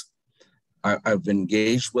dealings. I've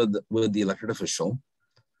engaged with the elected official,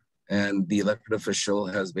 and the elected official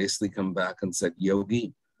has basically come back and said,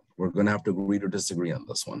 Yogi, we're going to have to agree to disagree on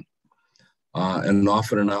this one. And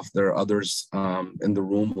often enough, there are others in the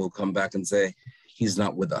room who will come back and say, he's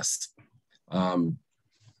not with us.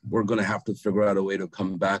 We're going to have to figure out a way to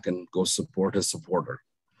come back and go support his supporter.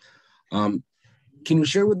 Can you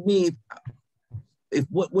share with me,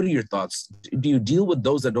 what are your thoughts? Do you deal with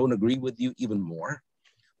those that don't agree with you even more?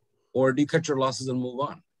 Or do you cut your losses and move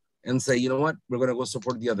on and say, you know what, we're going to go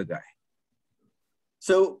support the other guy?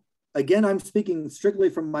 So again, I'm speaking strictly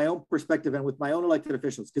from my own perspective and with my own elected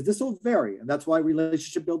officials, because this will vary. And that's why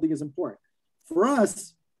relationship building is important. For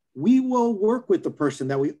us, we will work with the person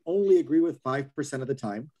that we only agree with 5% of the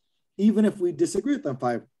time, even if we disagree with them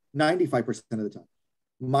 95% of the time.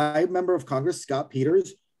 My member of Congress, Scott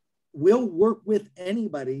Peters, will work with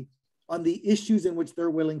anybody on the issues in which they're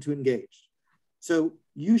willing to engage. So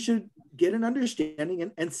you should get an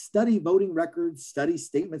understanding and study voting records, study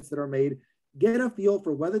statements that are made, get a feel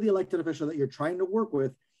for whether the elected official that you're trying to work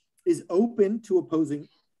with is open to opposing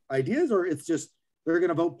ideas, or it's just they're going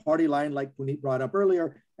to vote party line like Puneed brought up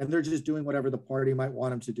earlier, and they're just doing whatever the party might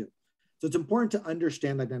want them to do. So it's important to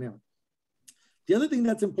understand that dynamic. The other thing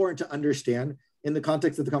that's important to understand in the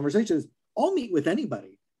context of the conversation is I'll meet with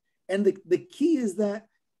anybody. And the key is that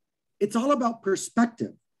it's all about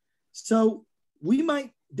perspective. So we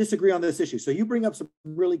might disagree on this issue. So you bring up some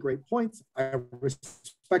really great points. I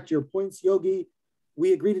respect your points, Yogi.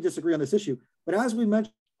 We agree to disagree on this issue. But as we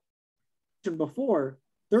mentioned before,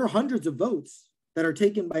 there are hundreds of votes that are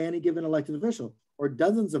taken by any given elected official, or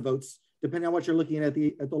dozens of votes, depending on what you're looking at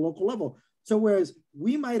the local level. So whereas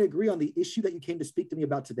we might agree on the issue that you came to speak to me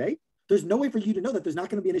about today, there's no way for you to know that there's not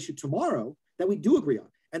going to be an issue tomorrow that we do agree on.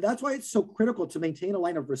 And that's why it's so critical to maintain a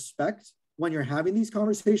line of respect when you're having these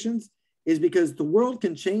conversations, is because the world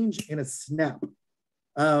can change in a snap.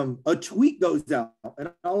 A tweet goes out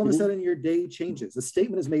and all of a sudden your day changes. A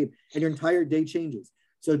statement is made and your entire day changes.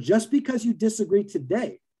 So just because you disagree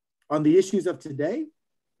today on the issues of today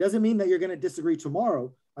doesn't mean that you're going to disagree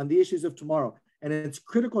tomorrow on the issues of tomorrow. And it's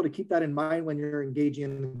critical to keep that in mind when you're engaging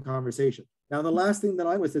in the conversation. Now, the last thing that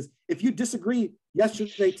I would say is, if you disagree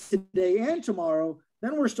yesterday, today, and tomorrow,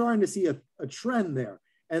 then we're starting to see a trend there.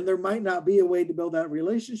 And there might not be a way to build that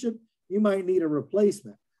relationship. You might need a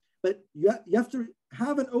replacement. But you have to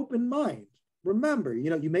have an open mind. Remember,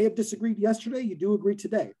 you may have disagreed yesterday, you do agree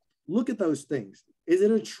today. Look at those things. Is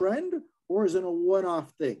it a trend or is it a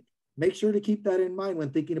one-off thing? Make sure to keep that in mind when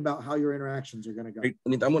thinking about how your interactions are going to go.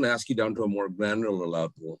 I'm going to ask you down to a more granular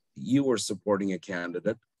level. You were supporting a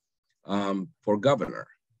candidate for governor,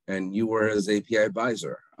 and you were his API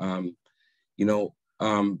advisor.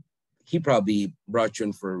 He probably brought you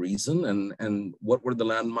in for a reason. And what were the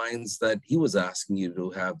landmines that he was asking you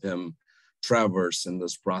to have him traverse in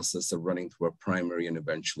this process of running through a primary and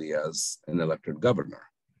eventually as an elected governor?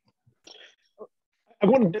 I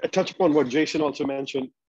want to touch upon what Jason also mentioned.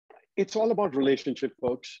 It's all about relationship,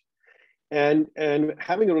 folks. And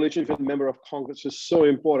having a relationship with a member of Congress is so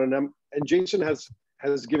important. And Jason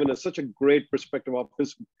has given us such a great perspective of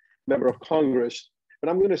his member of Congress. But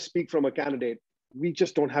I'm going to speak from a candidate. We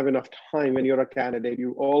just don't have enough time when you're a candidate.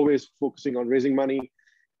 You're always focusing on raising money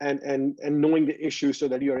and knowing the issue so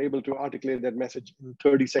that you're able to articulate that message in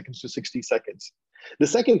 30 seconds to 60 seconds. The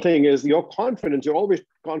second thing is your confidence. You're always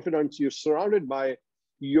confident. You're surrounded by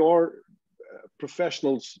your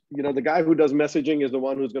professionals. The guy who does messaging is the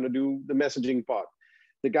one who's going to do the messaging part.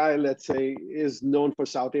 The guy, let's say, is known for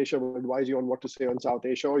South Asia, will advise you on what to say on South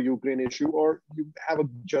Asia or Ukraine issue, or you have a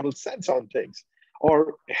general sense on things,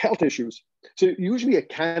 or health issues. So usually a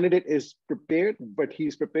candidate is prepared, but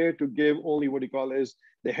he's prepared to give only what he calls is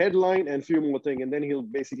the headline and few more things. And then he'll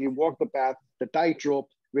basically walk the path, the tightrope,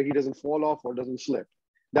 where he doesn't fall off or doesn't slip.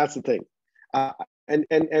 That's the thing.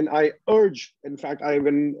 And I urge, in fact,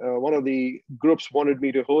 when one of the groups wanted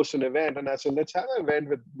me to host an event, and I said, let's have an event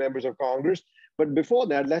with members of Congress. But before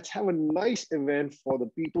that, let's have a nice event for the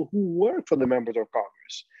people who work for the members of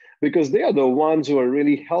Congress, because they are the ones who are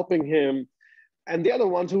really helping him. And they are the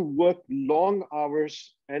ones who work long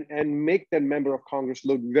hours and make that member of Congress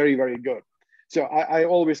look very, very good. So I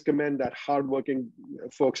always commend that hardworking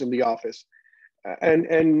folks in the office.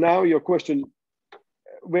 And now your question,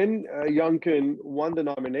 when Youngkin won the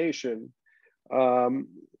nomination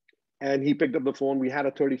and he picked up the phone, we had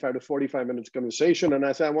a 35 to 45 minutes conversation. And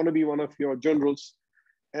I said, I want to be one of your generals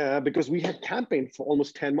because we had campaigned for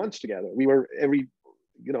almost 10 months together. We were every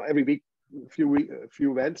week,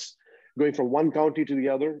 few events, going from one county to the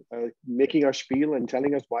other, making our spiel and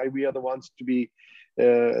telling us why we are the ones to be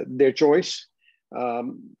their choice.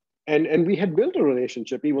 And we had built a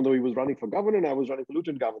relationship, even though he was running for governor and I was running for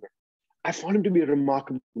lieutenant governor. I found him to be a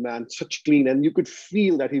remarkable man, such clean, and you could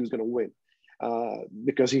feel that he was going to win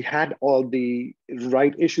because he had all the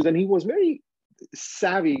right issues and he was very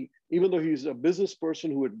savvy, even though he's a business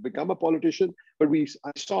person who had become a politician, but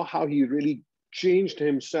I saw how he really changed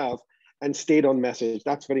himself and stayed on message.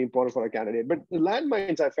 That's very important for a candidate. But the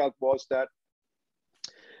landmines I felt was that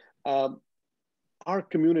our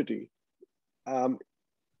community,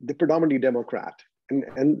 the predominantly Democrat,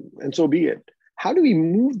 and so be it. How do we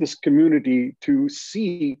move this community to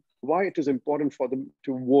see why it is important for them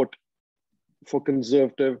to vote for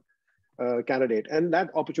conservative candidate? And that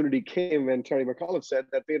opportunity came when Terry McAuliffe said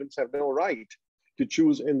that parents have no right to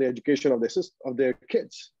choose in the education of their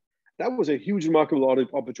kids. That was a huge, remarkable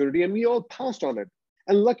opportunity, and we all passed on it.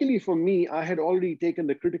 And luckily for me, I had already taken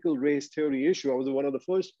the critical race theory issue. I was one of the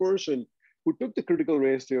first person who took the critical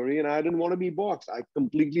race theory, and I didn't want to be boxed. I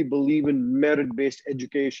completely believe in merit-based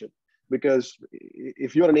education. Because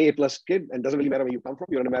if you're an A+ kid, and doesn't really matter where you come from,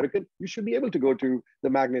 you're an American, you should be able to go to the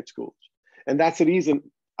magnet schools. And that's the reason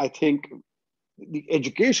I think the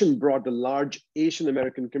education brought the large Asian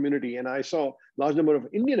American community. And I saw a large number of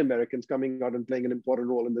Indian Americans coming out and playing an important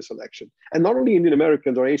role in this election. And not only Indian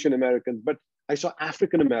Americans or Asian Americans, but I saw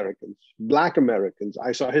African Americans, Black Americans,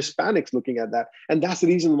 I saw Hispanics looking at that. And that's the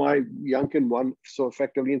reason why Youngkin won so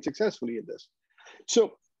effectively and successfully in this.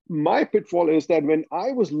 So my pitfall is that when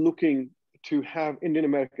I was looking to have Indian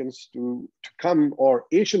Americans to come or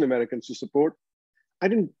Asian Americans to support, I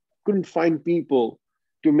couldn't find people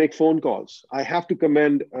to make phone calls. I have to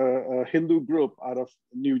commend a Hindu group out of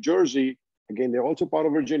New Jersey. Again, they're also part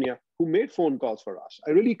of Virginia, who made phone calls for us.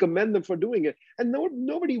 I really commend them for doing it. And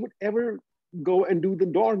nobody would ever go and do the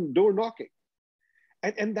door knocking.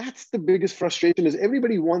 And that's the biggest frustration, is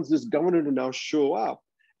everybody wants this governor to now show up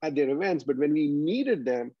at their events, but when we needed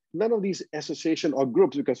them, none of these association or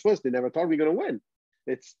groups, because first they never thought we were going to win.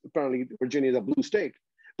 It's apparently Virginia is a blue state.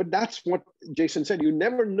 But that's what Jason said. You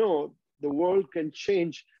never know, the world can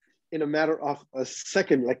change in a matter of a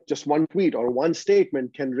second, like just one tweet or one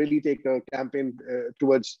statement can really take a campaign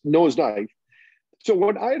towards nosedive. So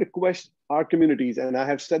what I request our communities, and I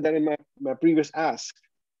have said that in my previous ask,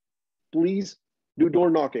 please do door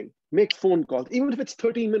knocking, make phone calls, even if it's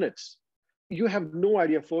 30 minutes. You have no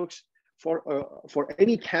idea, folks, for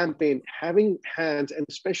any campaign, having hands, and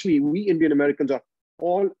especially we Indian Americans are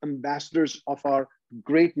all ambassadors of our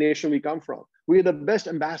great nation we come from. We are the best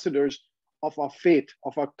ambassadors of our faith,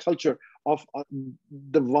 of our culture, of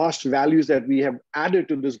the vast values that we have added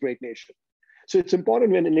to this great nation. So it's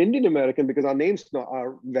important when an Indian American, because our names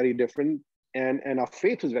are very different and our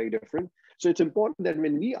faith is very different. So it's important that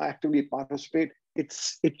when we actively participate, it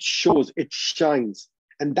shows, it shines.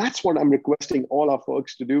 And that's what I'm requesting all our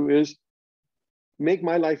folks to do, is make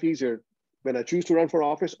my life easier when I choose to run for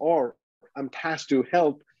office, or I'm tasked to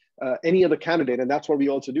help any other candidate. And that's what we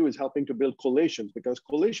also do, is helping to build coalitions, because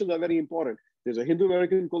coalitions are very important. There's a Hindu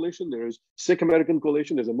American coalition, there's Sikh American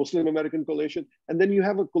coalition, there's a Muslim American coalition. And then you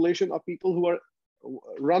have a coalition of people who are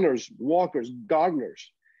runners, walkers,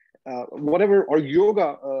 gardeners, whatever, or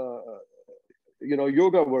yoga,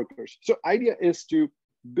 yoga workers. So idea is to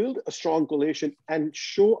build a strong coalition and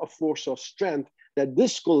show a force of strength that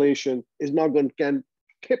this coalition is not can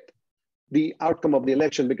tip the outcome of the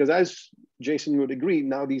election. Because as Jason would agree,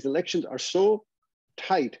 now these elections are so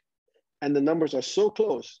tight and the numbers are so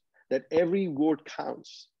close that every vote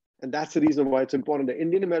counts. And that's the reason why it's important the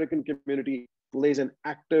Indian American community plays an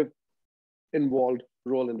active, involved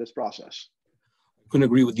role in this process. I couldn't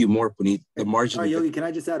agree with you more, Puneed. The margin. Sorry, Yogi, can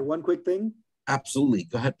I just add one quick thing? Absolutely,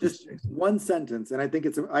 go ahead. Just one sentence, and I think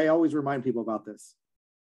I always remind people about this.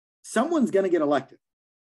 Someone's going to get elected.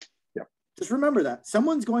 Yeah. Just remember that.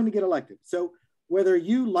 Someone's going to get elected. So whether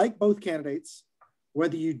you like both candidates,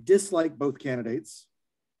 whether you dislike both candidates,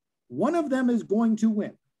 one of them is going to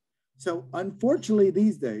win. So unfortunately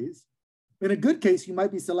these days, in a good case, you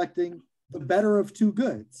might be selecting the better of two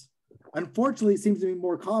goods. Unfortunately, it seems to be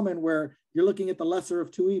more common where you're looking at the lesser of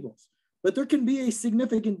two evils. But there can be a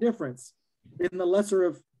significant difference in the lesser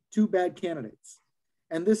of two bad candidates.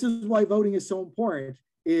 And this is why voting is so important,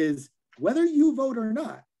 is whether you vote or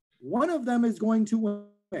not, one of them is going to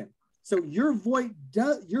win. So your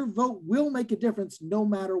vote will make a difference no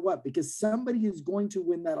matter what, because somebody is going to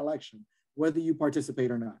win that election, whether you participate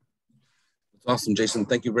or not. That's awesome, Jason.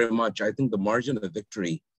 Thank you very much. I think the margin of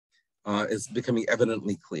victory is becoming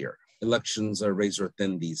evidently clear. Elections are razor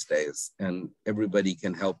thin these days, and everybody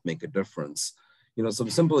can help make a difference. You know, some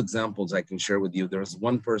simple examples I can share with you. There's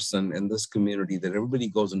one person in this community that everybody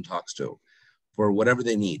goes and talks to for whatever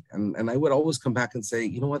they need. And I would always come back and say,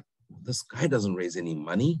 you know what, this guy doesn't raise any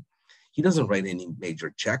money. He doesn't write any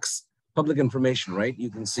major checks. Public information, right? You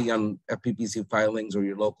can see on FPPC filings or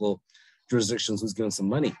your local jurisdictions who's given some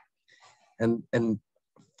money. And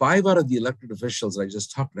 5 out of the elected officials I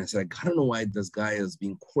just talked to, I said, I gotta know why this guy is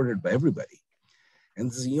being courted by everybody. And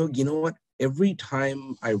this, you know what? Every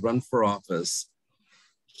time I run for office,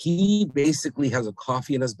 he basically has a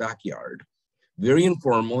coffee in his backyard, very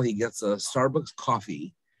informal. He gets a Starbucks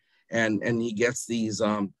coffee, and he gets these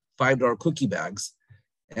 $5 cookie bags,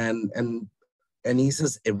 and he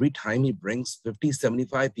says every time he brings 50,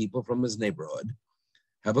 75 people from his neighborhood,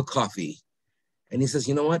 have a coffee, and he says,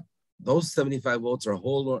 you know what? Those 75 votes are a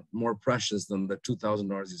whole lot more precious than the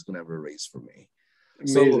 $2,000 he's going to ever raise for me.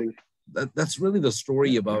 Amazing. So that's really the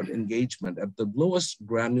story about engagement at the lowest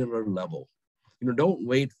granular level. You know, don't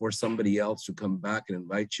wait for somebody else to come back and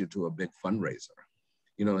invite you to a big fundraiser.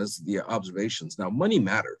 You know, as the observations. Now, money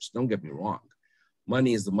matters. Don't get me wrong.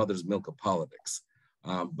 Money is the mother's milk of politics.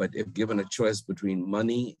 But if given a choice between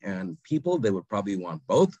money and people, they would probably want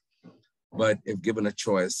both. But if given a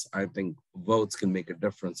choice, I think votes can make a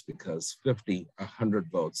difference, because 50, 100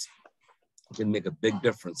 votes can make a big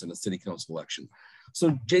difference in a city council election.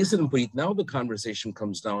 So Jason and Puneed, now the conversation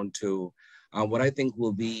comes down to what I think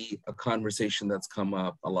will be a conversation that's come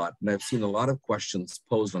up a lot. And I've seen a lot of questions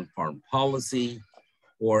posed on foreign policy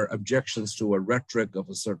or objections to a rhetoric of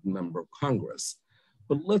a certain member of Congress.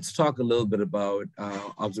 But let's talk a little bit about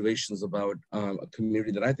observations about a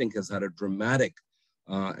community that I think has had a dramatic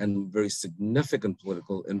and very significant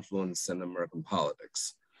political influence in American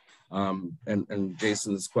politics. And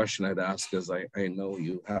Jason's question I'd ask is, I know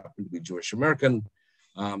you happen to be Jewish American,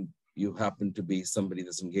 you happen to be somebody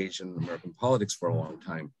that's engaged in American politics for a long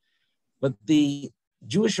time, but the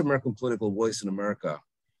Jewish American political voice in America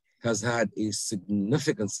has had a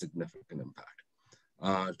significant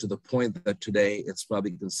impact, to the point that today it's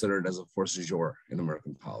probably considered as a force du jour in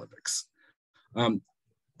American politics.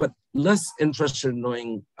 But less interested in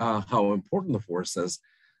knowing how important the force is.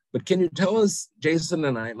 But can you tell us, Jason,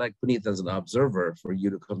 and I like Puneed as an observer, for you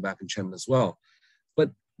to come back and chime in as well, but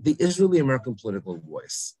the Israeli American political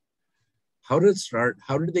voice, how did it start?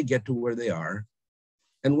 How did they get to where they are?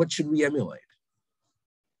 And what should we emulate?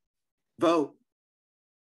 Vote.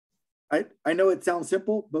 I know it sounds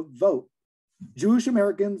simple, but vote. Jewish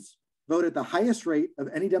Americans vote at the highest rate of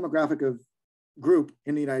any demographic of group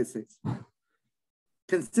in the United States.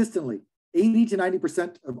 Consistently, 80 to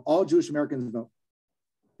 90% of all Jewish Americans vote.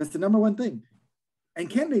 That's the number one thing. And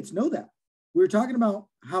candidates know that. We were talking about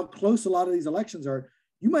how close a lot of these elections are.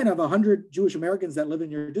 You might have 100 Jewish Americans that live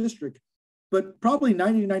in your district, but probably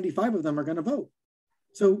 90 to 95 of them are going to vote.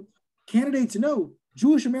 So candidates know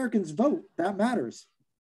Jewish Americans vote. That matters.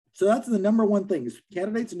 So that's the number one thing, is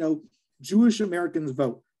candidates know Jewish Americans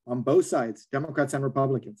vote on both sides, Democrats and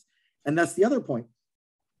Republicans. And that's the other point.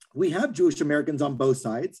 We have Jewish Americans on both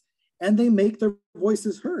sides, and they make their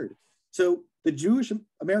voices heard. So the Jewish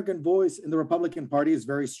American voice in the Republican Party is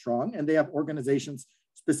very strong, and they have organizations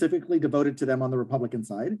specifically devoted to them on the Republican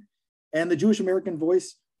side. And the Jewish American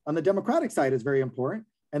voice on the Democratic side is very important,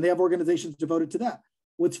 and they have organizations devoted to that.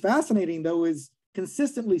 What's fascinating, though, is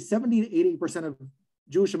consistently 70 to 80% of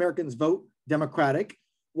Jewish Americans vote Democratic,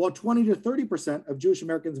 while 20 to 30% of Jewish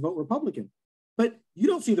Americans vote Republican. But you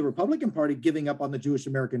don't see the Republican Party giving up on the Jewish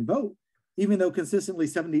American vote, even though consistently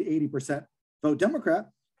 70 to 80% vote Democrat,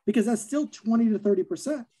 because that's still 20 to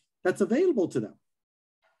 30% that's available to them.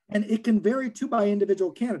 And it can vary too by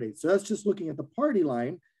individual candidates. So that's just looking at the party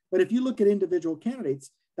line. But if you look at individual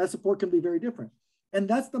candidates, that support can be very different. And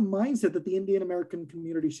that's the mindset that the Indian American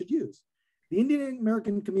community should use. The Indian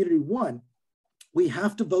American community, one, we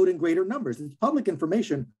have to vote in greater numbers. It's public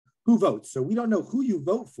information who votes. So we don't know who you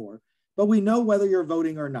vote for, but we know whether you're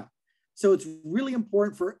voting or not. So it's really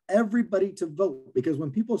important for everybody to vote, because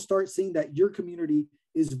when people start seeing that your community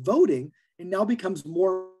is voting, it now becomes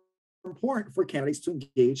more important for candidates to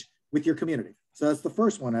engage with your community. So that's the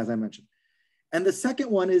first one, as I mentioned. And the second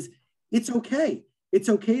one is, it's okay. It's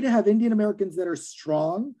okay to have Indian Americans that are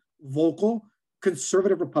strong, vocal,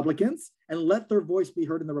 conservative Republicans and let their voice be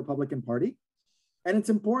heard in the Republican Party. And it's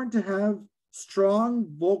important to have strong,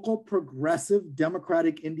 vocal, progressive,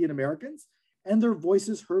 democratic Indian Americans and their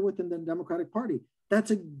voices heard within the Democratic Party.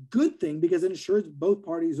 That's a good thing because it ensures both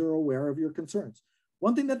parties are aware of your concerns.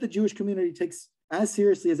 One thing that the Jewish community takes as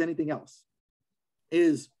seriously as anything else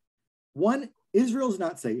is, one, Israel's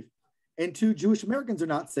not safe, and two, Jewish Americans are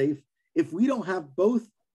not safe if we don't have both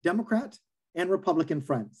Democrat and Republican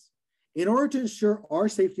friends. In order to ensure our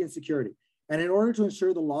safety and security, and in order to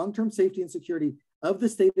ensure the long-term safety and security of the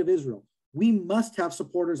state of Israel, we must have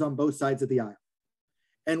supporters on both sides of the aisle.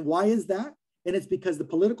 And why is that? And it's because the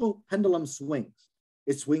political pendulum swings.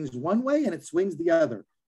 It swings one way and it swings the other.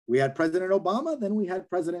 We had President Obama, then we had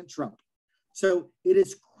President Trump. So it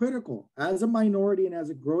is critical as a minority and as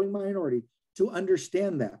a growing minority to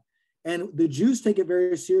understand that. And the Jews take it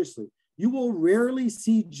very seriously. You will rarely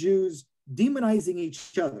see Jews demonizing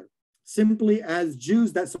each other simply as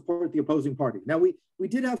Jews that support the opposing party. Now, we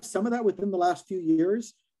did have some of that within the last few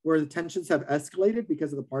years where the tensions have escalated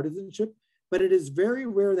because of the partisanship, but it is very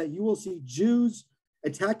rare that you will see Jews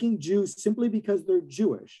attacking Jews simply because they're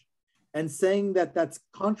Jewish and saying that that's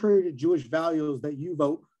contrary to Jewish values that you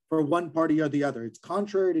vote for one party or the other. It's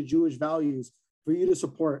contrary to Jewish values for you to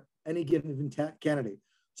support any given candidate.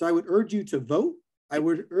 So I would urge you to vote. I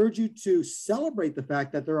would urge you to celebrate the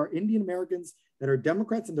fact that there are Indian Americans that are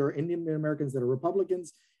Democrats and there are Indian Americans that are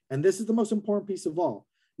Republicans. And this is the most important piece of all.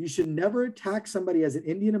 You should never attack somebody as an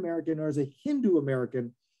Indian American or as a Hindu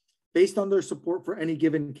American based on their support for any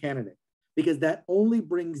given candidate, because that only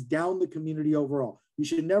brings down the community overall. You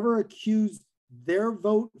should never accuse their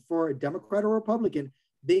vote for a Democrat or Republican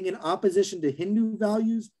being in opposition to Hindu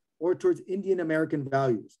values or towards Indian American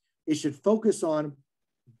values. It should focus on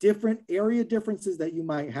different area differences that you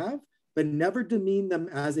might have, but never demean them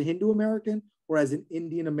as a Hindu American or as an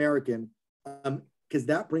Indian American, because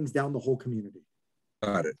that brings down the whole community.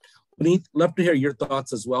 Got it. Puneed, love to hear your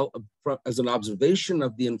thoughts as well, as an observation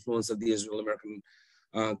of the influence of the Israel-American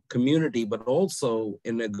community, but also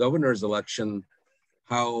in a governor's election,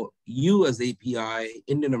 how you as API,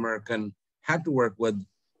 Indian American, had to work with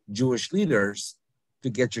Jewish leaders to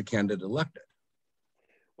get your candidate elected.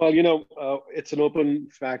 Well, you know, it's an open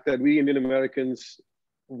fact that we Indian Americans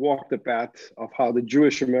walk the path of how the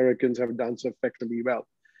Jewish Americans have done so effectively well.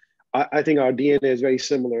 I think our DNA is very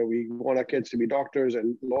similar. We want our kids to be doctors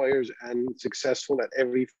and lawyers and successful at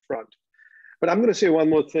every front. But I'm going to say one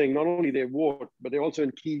more thing. Not only they vote, but they're also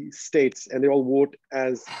in key states, and they all vote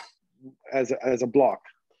as a block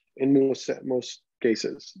in most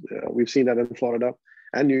cases. We've seen that in Florida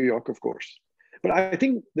and New York, of course. But I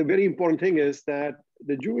think the very important thing is that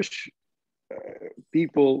the Jewish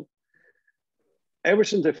people, ever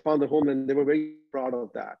since they found their homeland, they were very proud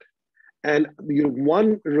of that. And you know,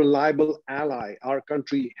 one reliable ally our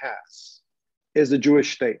country has is the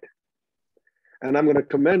Jewish state. And I'm going to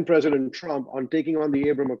commend President Trump on taking on the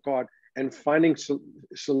Abraham Accord and finding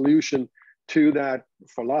solution to that.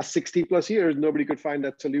 For the last 60 plus years, nobody could find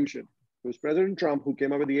that solution. It was President Trump who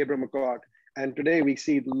came up with the Abraham Accord. And today we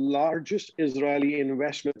see the largest Israeli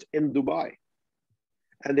investments in Dubai.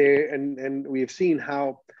 And we have seen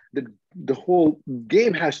how the whole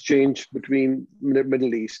game has changed between the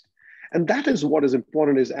Middle East. And that is what is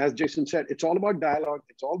important, is, as Jason said, it's all about dialogue.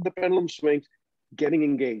 It's all the pendulum swings, getting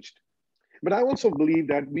engaged. But I also believe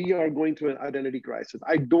that we are going through an identity crisis.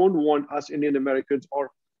 I don't want us Indian Americans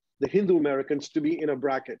or the Hindu Americans to be in a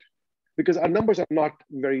bracket, because our numbers are not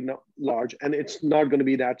very large, and it's not going to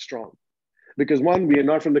be that strong. Because one, we are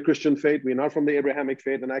not from the Christian faith, we are not from the Abrahamic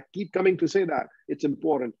faith, and I keep coming to say that it's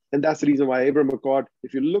important. And that's the reason why Abraham Accord,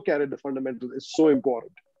 if you look at it, the fundamental is so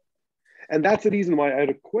important. And that's the reason why I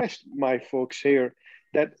request my folks here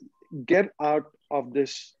that get out of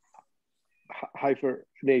this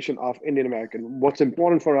hyphenation of Indian American. What's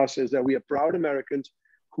important for us is that we are proud Americans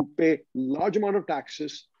who pay large amount of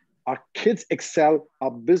taxes. Our kids excel,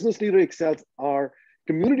 our business leader excels, our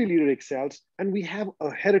community leader excels, and we have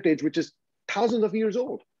a heritage which is thousands of years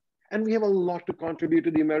old. And we have a lot to contribute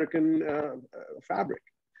to the American fabric.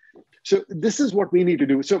 So this is what we need to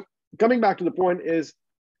do. So coming back to the point is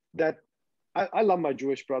that I love my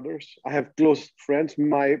Jewish brothers. I have close friends.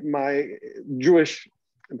 My Jewish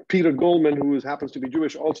Peter Goldman, who happens to be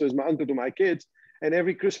Jewish, also is my uncle to my kids. And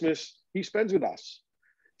every Christmas he spends with us.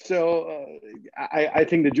 So I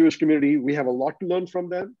think the Jewish community, we have a lot to learn from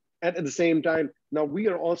them. And at the same time, now we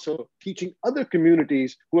are also teaching other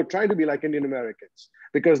communities who are trying to be like Indian Americans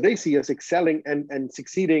because they see us excelling and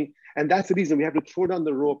succeeding. And that's the reason we have to throw down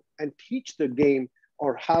the rope and teach the game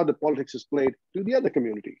or how the politics is played to the other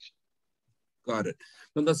communities. Got it.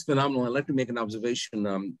 No, that's phenomenal. I'd like to make an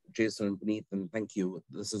observation, Jason and Puneed, and thank you.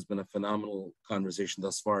 This has been a phenomenal conversation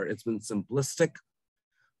thus far. It's been simplistic,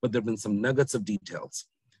 but there have been some nuggets of details,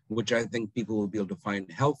 which I think people will be able to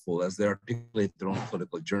find helpful as they articulate their own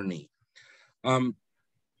political journey. An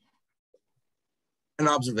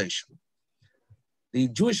observation. The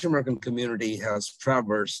Jewish American community has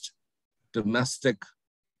traversed domestic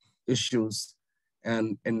issues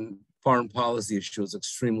and foreign policy issues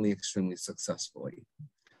extremely successfully,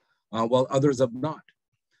 while others have not.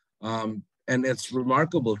 And it's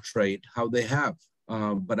remarkable trait how they have.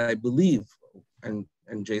 But I believe, and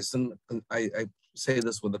Jason, I say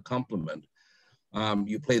this with a compliment,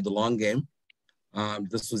 you played the long game.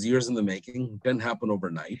 This was years in the making, didn't happen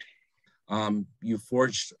overnight. You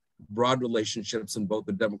forged broad relationships in both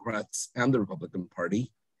the Democrats and the Republican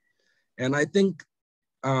Party. And I think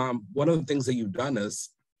one of the things that you've done is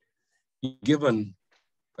you've given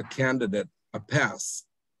a candidate a pass.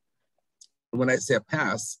 When I say a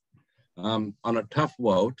pass, on a tough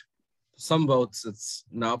vote, some votes it's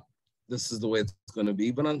no, this is the way it's going to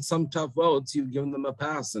be, but on some tough votes, you've given them a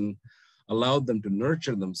pass and allowed them to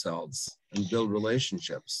nurture themselves and build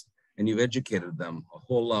relationships. And you've educated them a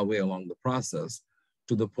whole lot way along the process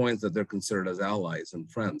to the point that they're considered as allies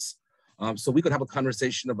and friends. So we could have a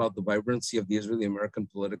conversation about the vibrancy of the Israeli-American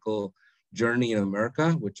political journey in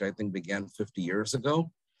America, which I think began 50 years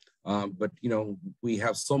ago. But you know, we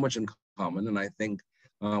have so much in common, and I think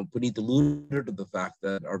Puneed alluded to the fact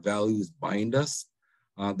that our values bind us.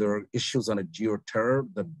 There are issues on a geoterror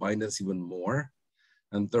that bind us even more.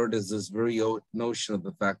 And third is this very notion of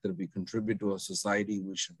the fact that if we contribute to a society,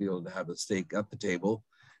 we should be able to have a stake at the table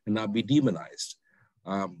and not be demonized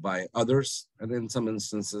by others, and in some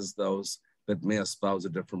instances, those that may espouse a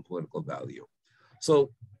different political value.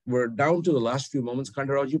 So we're down to the last few moments,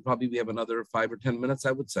 Kandaraju. Probably we have another 5 or 10 minutes,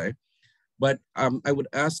 I would say. But I would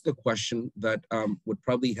ask a question that would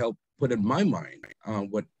probably help put in my mind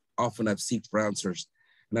what often I've sought for answers.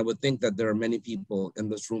 And I would think that there are many people in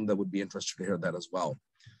this room that would be interested to hear that as well.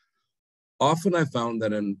 Often I found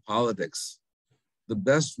that in politics, the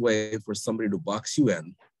best way for somebody to box you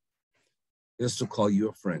in is to call you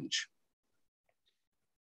a fringe.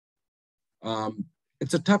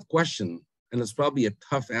 It's a tough question, and it's probably a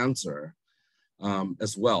tough answer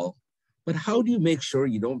as well. But how do you make sure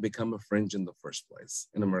you don't become a fringe in the first place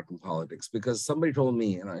in American politics? Because somebody told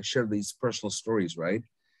me, and I share these personal stories, right?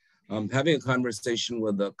 Having a conversation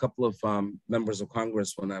with a couple of members of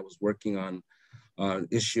Congress when I was working on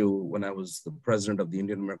issue when I was the president of the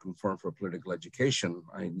Indian-American Forum for Political Education.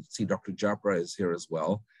 I see Dr. Japra is here as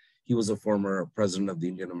well. He was a former president of the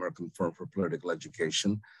Indian-American Forum for Political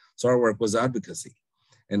Education. So our work was advocacy.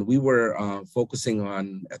 And we were focusing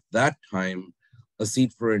on, at that time, a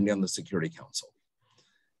seat for India on the Security Council.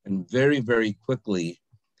 And very, very quickly,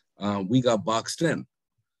 we got boxed in.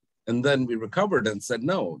 And then we recovered and said,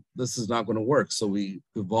 no, this is not going to work. So we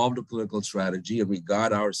evolved a political strategy and we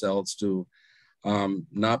got ourselves to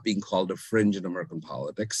not being called a fringe in American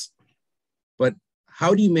politics. But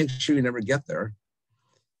how do you make sure you never get there?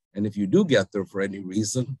 And if you do get there for any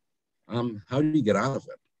reason, how do you get out of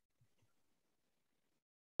it?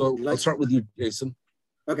 So I'll start with you, Jason.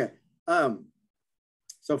 Okay.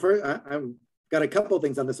 So first, I've got a couple of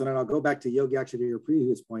things on this one, and I'll go back to Yogi, actually, to your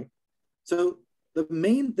previous point. So the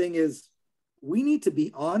main thing is we need to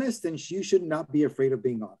be honest, and you should not be afraid of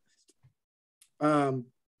being honest.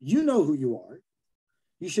 You know who you are.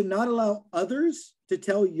 You should not allow others to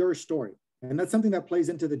tell your story. And that's something that plays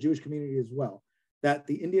into the Jewish community as well, that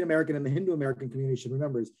the Indian American and the Hindu American community should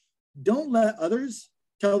remember is don't let others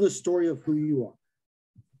tell the story of who you are.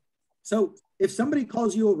 So if somebody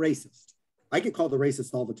calls you a racist, I get called a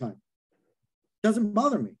racist all the time. It doesn't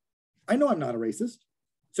bother me. I know I'm not a racist.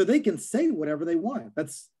 So they can say whatever they want.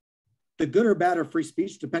 That's the good or bad or free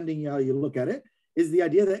speech, depending how you look at it, is the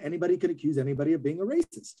idea that anybody can accuse anybody of being a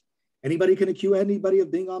racist. Anybody can accuse anybody of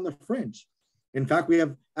being on the fringe. In fact, we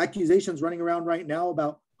have accusations running around right now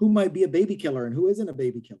about who might be a baby killer and who isn't a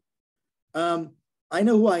baby killer. I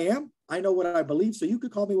know who I am. I know what I believe. So you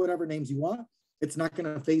could call me whatever names you want. It's not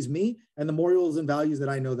going to faze me and the morals and values that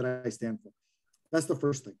I know that I stand for. That's the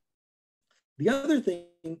first thing. The other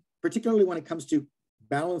thing, particularly when it comes to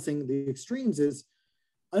balancing the extremes, is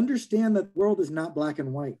understand that the world is not black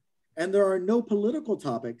and white. And there are no political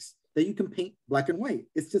topics that you can paint black and white.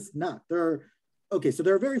 It's just not. So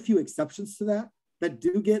there are very few exceptions to that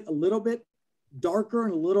do get a little bit darker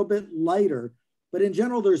and a little bit lighter, but in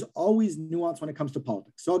general, there's always nuance when it comes to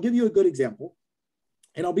politics. So I'll give you a good example,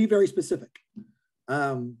 and I'll be very specific.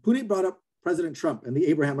 Puneed brought up President Trump and the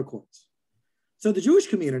Abraham Accords. So the Jewish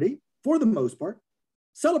community, for the most part,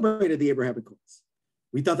 celebrated the Abraham Accords.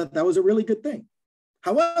 We thought that that was a really good thing.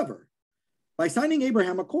 However, by signing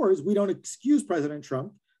Abraham Accords, we don't excuse President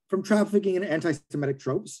Trump from trafficking in anti-Semitic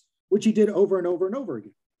tropes, which he did over and over and over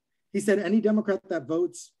again. He said any Democrat that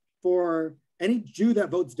votes for, any Jew that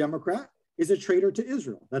votes Democrat is a traitor to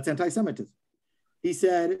Israel. That's anti-Semitism. He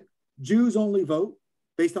said Jews only vote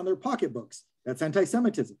based on their pocketbooks. That's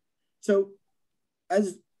anti-Semitism. So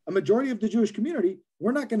as a majority of the Jewish community,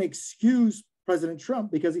 we're not going to excuse President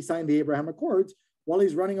Trump because he signed the Abraham Accords while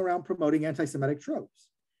he's running around promoting anti-Semitic tropes.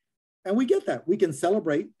 And we get that. We can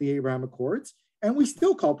celebrate the Abraham Accords, and we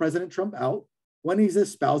still call President Trump out when he's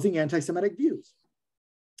espousing anti-Semitic views.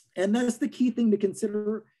 And that's the key thing to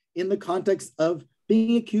consider in the context of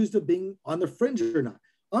being accused of being on the fringe or not.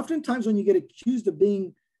 Oftentimes when you get accused of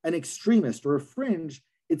being an extremist or a fringe,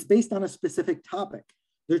 it's based on a specific topic.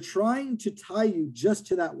 They're trying to tie you just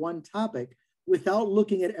to that one topic without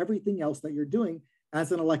looking at everything else that you're doing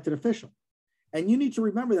as an elected official. And you need to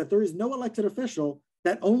remember that there is no elected official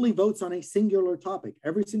that only votes on a singular topic.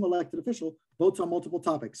 Every single elected official votes on multiple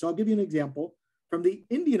topics. So I'll give you an example from the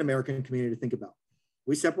Indian-American community to think about.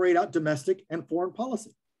 We separate out domestic and foreign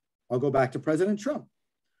policy. I'll go back to President Trump.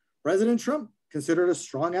 President Trump, considered a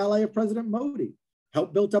strong ally of President Modi,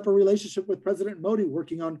 helped build up a relationship with President Modi,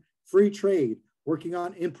 working on free trade, working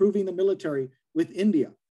on improving the military with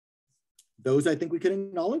India. Those I think we can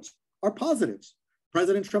acknowledge are positives.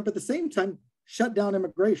 President Trump at the same time shut down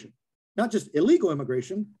immigration, not just illegal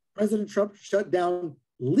immigration. President Trump shut down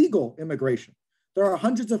legal immigration. There are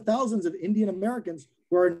hundreds of thousands of Indian Americans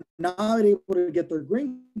who are not able to get their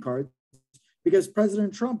green cards because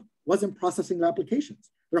President Trump wasn't processing their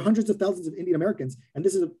applications. There are hundreds of thousands of Indian Americans, and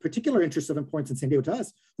this is a particular interest of importance in San Diego to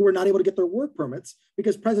us, who are not able to get their work permits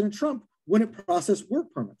because President Trump wouldn't process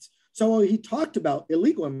work permits. So while he talked about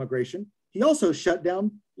illegal immigration, he also shut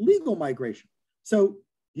down legal migration. So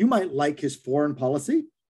you might like his foreign policy,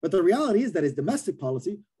 but the reality is that his domestic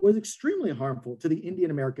policy was extremely harmful to the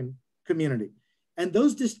Indian American community. And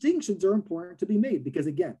those distinctions are important to be made because,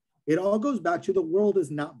 again, it all goes back to the world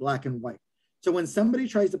is not black and white. So when somebody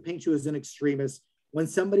tries to paint you as an extremist, when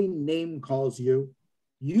somebody name calls you,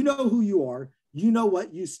 you know who you are, you know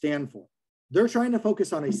what you stand for. They're trying to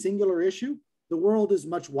focus on a singular issue. The world is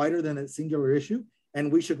much wider than a singular issue,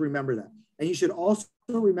 and we should remember that. And you should also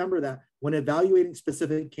remember that when evaluating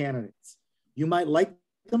specific candidates. You might like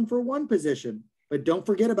them for one position, but don't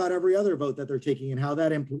forget about every other vote that they're taking and how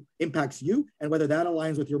that impacts you and whether that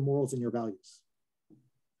aligns with your morals and your values.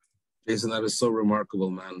 Jason, that is so remarkable,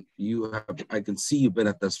 man. I can see you've been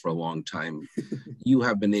at this for a long time. You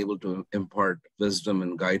have been able to impart wisdom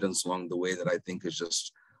and guidance along the way that I think is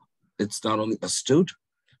just, it's not only astute,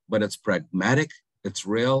 but it's pragmatic, it's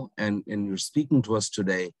real, and you're speaking to us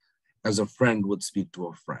today as a friend would speak to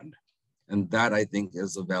a friend. And that I think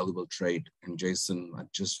is a valuable trait. And Jason, I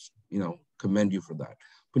just, commend you for that.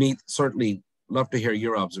 Puneed, certainly love to hear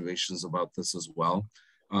your observations about this as well.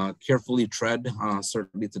 Carefully tread.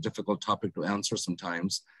 Certainly it's a difficult topic to answer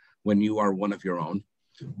sometimes when you are one of your own,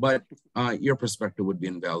 but your perspective would be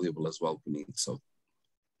invaluable as well, Puneed. So,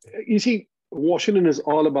 you see, Washington is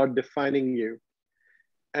all about defining you,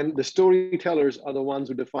 and the storytellers are the ones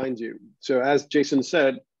who defines you. So as Jason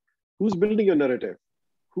said, who's building your narrative?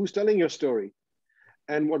 Who's telling your story?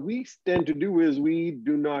 And what we tend to do is we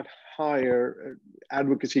do not hire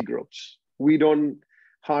advocacy groups. We don't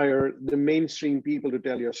hire the mainstream people to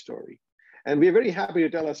tell your story. And we're very happy to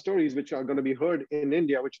tell our stories, which are going to be heard in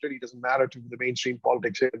India, which really doesn't matter to the mainstream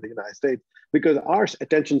politics here in the United States, because our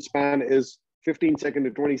attention span is 15 seconds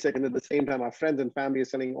to 20 seconds. At the same time, our friends and family are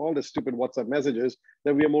sending all the stupid WhatsApp messages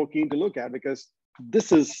that we are more keen to look at, because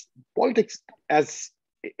this is politics as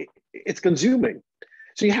it's consuming.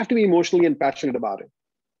 So you have to be emotionally and passionate about it.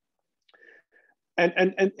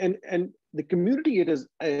 And the community is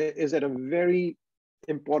at a very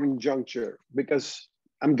important juncture, because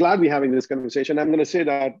I'm glad we're having this conversation. I'm going to say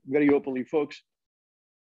that very openly, folks.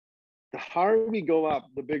 The higher we go up,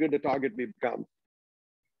 the bigger the target we become.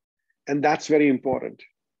 And that's very important.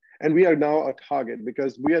 And we are now a target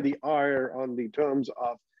because we are the ire on the terms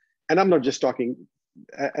of, and I'm not just talking,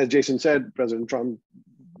 as Jason said, President Trump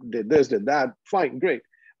did this, did that, fine, great.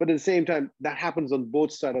 But at the same time, that happens on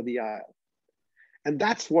both sides of the aisle. And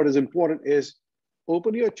that's what is important is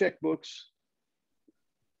open your checkbooks,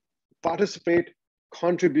 participate,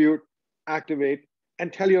 contribute, activate,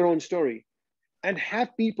 and tell your own story. And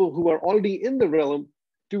have people who are already in the realm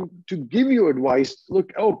to give you advice.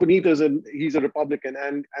 Look, oh, Puneed he's a Republican,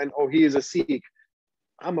 and oh, he is a Sikh.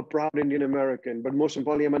 I'm a proud Indian American, but most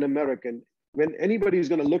importantly, I'm an American. When anybody is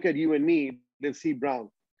going to look at you and me, they'll see brown,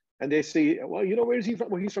 and they say, well, you know, where is he from?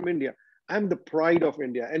 Well, he's from India. I'm the pride of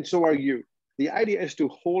India, and so are you. The idea is to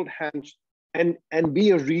hold hands and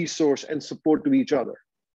be a resource and support to each other.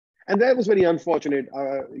 And that was very unfortunate.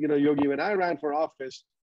 You know, Yogi, when I ran for office,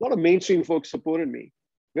 a lot of mainstream folks supported me.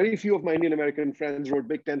 Very few of my Indian American friends wrote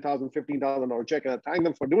big $10,000, $15,000 check, and I thank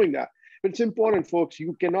them for doing that. But it's important, folks,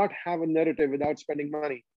 you cannot have a narrative without spending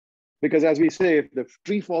money. Because as we say, if the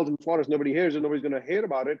tree falls in the forest, nobody hears it, nobody's gonna hear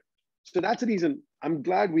about it. So that's the reason I'm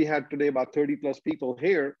glad we had today about 30 plus people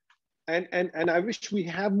here. And I wish we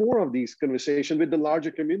have more of these conversations with the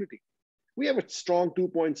larger community. We have a strong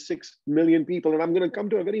 2.6 million people, and I'm gonna come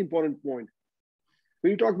to a very important point. When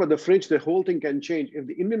you talk about the fringe, the whole thing can change. If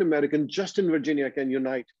the Indian American just in Virginia can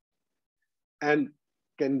unite and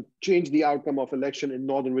can change the outcome of election in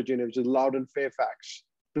Northern Virginia, which is Loudoun, Fairfax,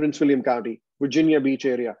 Prince William County, Virginia Beach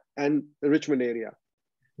area, and the Richmond area,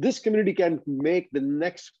 this community can make the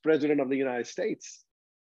next president of the United States.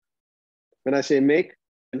 When I say make,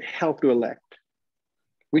 and help to elect.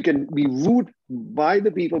 We can be wooed by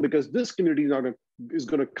the people because this community is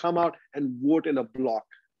going to come out and vote in a block.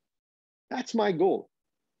 That's my goal,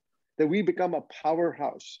 that we become a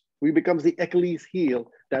powerhouse. We become the Achilles heel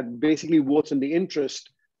that basically votes in the interest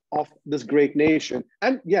of this great nation.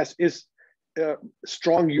 And yes, is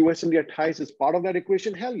strong US-India ties is part of that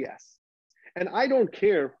equation? Hell yes. And I don't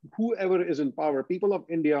care whoever is in power. People of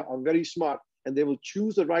India are very smart, and they will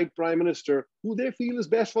choose the right prime minister who they feel is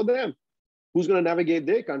best for them, who's going to navigate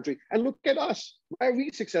their country. And look at us. Why are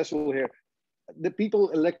we successful here? The people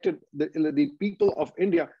elected, the people of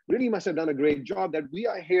India really must have done a great job that we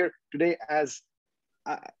are here today as,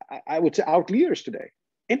 I would say, outliers today.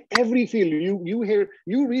 In every field,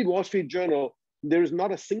 you read Wall Street Journal, there's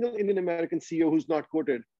not a single Indian American CEO who's not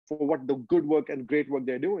quoted for what the good work and great work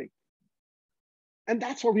they're doing. And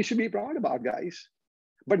that's what we should be proud about, guys.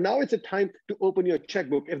 But now it's a time to open your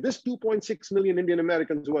checkbook. If this 2.6 million Indian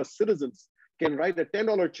Americans who are citizens can write a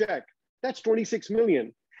 $10 check, that's 26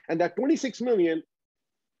 million. And that 26 million,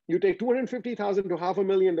 you take $250,000 to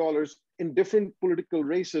 $500,000 in different political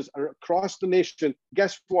races across the nation.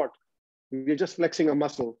 Guess what? We're just flexing a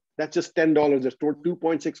muscle. That's just $10. That's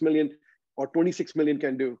 2.6 million or 26 million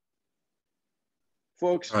can do.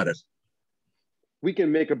 Folks, we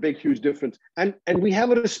can make a big, huge difference. And we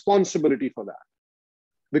have a responsibility for that.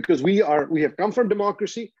 Because we have come from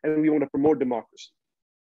democracy and we want to promote democracy.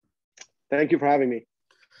 Thank you for having me.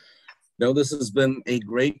 No, this has been a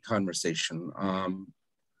great conversation.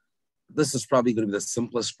 This is probably going to be the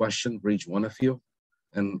simplest question for each one of you,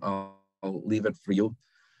 and I'll leave it for you.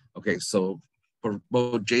 Okay, so for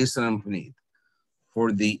both Jason and Puneed,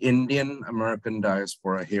 for the Indian American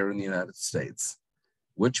diaspora here in the United States,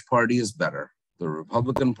 which party is better, the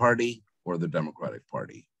Republican Party or the Democratic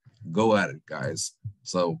Party? Go at it, guys.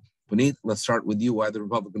 So, Puneed, let's start with you, why the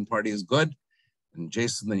Republican Party is good. And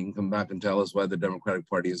Jason, then you can come back and tell us why the Democratic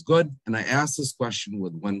Party is good. And I ask this question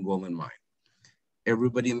with one goal in mind.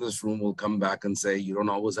 Everybody in this room will come back and say, you don't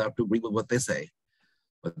always have to agree with what they say,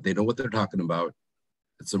 but they know what they're talking about.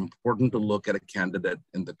 It's important to look at a candidate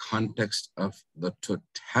in the context of the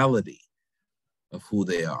totality of who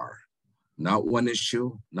they are. Not one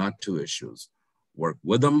issue, not two issues. Work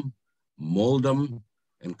with them, mold them,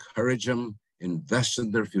 encourage them, invest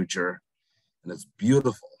in their future. And it's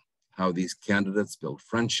beautiful how these candidates build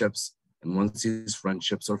friendships. And once these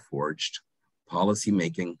friendships are forged, policy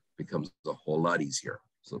making becomes a whole lot easier.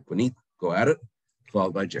 So Puneed, go at it,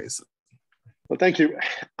 followed by Jason. Well, thank you.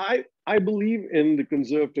 I believe in the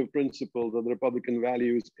conservative principles of the Republican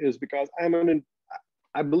values is because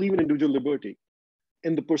I believe in individual liberty,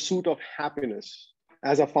 in the pursuit of happiness,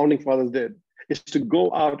 as our founding fathers did, is to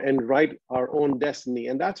go out and write our own destiny.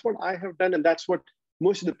 And that's what I have done. And that's what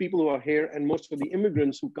most of the people who are here and most of the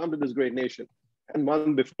immigrants who come to this great nation, and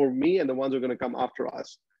one before me and the ones who are going to come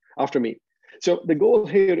after me. So the goal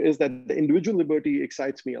here is that the individual liberty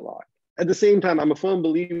excites me a lot. At the same time, I'm a firm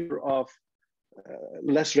believer of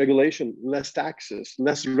less regulation, less taxes,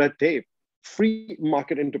 less red tape. Free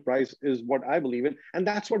market enterprise is what I believe in. And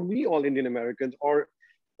that's what we all Indian Americans or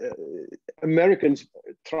Americans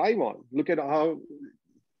thrive on. Look at how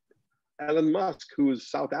Elon Musk, who's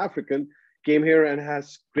South African, came here and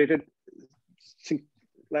has created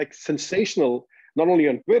like sensational, not only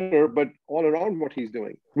on Twitter, but all around what he's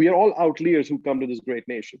doing. We are all outliers who come to this great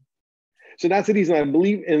nation. So that's the reason I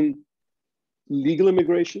believe in legal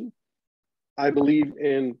immigration. I believe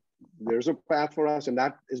in there's a path for us, and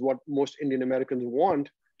that is what most Indian Americans want,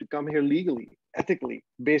 to come here legally. ethically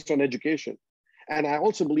based on education. And I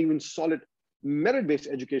also believe in solid merit-based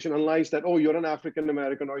education, unlike that, oh, you're an African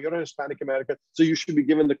American or you're a Hispanic American, so you should be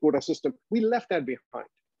given the quota system. We left that behind.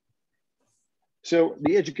 So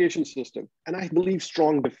the education system, and I believe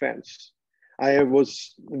strong defense. I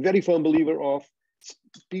was a very firm believer of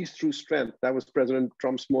peace through strength. That was President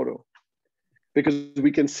Trump's motto. Because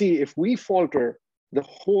we can see if we falter, the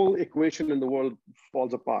whole equation in the world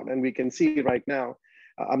falls apart. And we can see right now,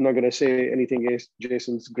 I'm not going to say anything against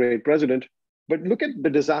Jason's great president, but look at the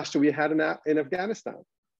disaster we had in Afghanistan.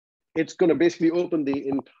 It's going to basically open the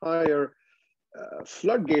entire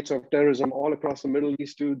floodgates of terrorism all across the Middle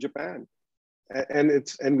East to Japan.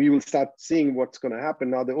 And we will start seeing what's going to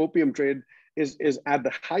happen. Now, the opium trade is at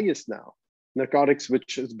the highest now. Narcotics,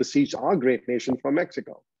 which has besieged our great nation from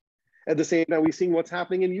Mexico. At the same time, we're seeing what's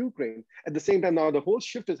happening in Ukraine. At the same time, now the whole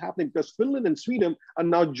shift is happening because Finland and Sweden are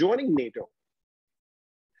now joining NATO.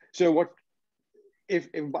 So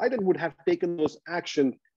if Biden would have taken those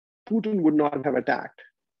actions, Putin would not have attacked.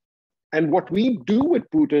 And what we do with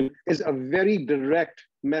Putin is a very direct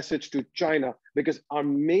message to China, because our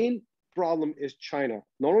main problem is China,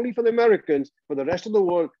 not only for the Americans, for the rest of the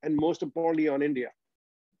world, and most importantly on India.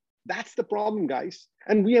 That's the problem, guys.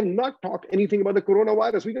 And we have not talked anything about the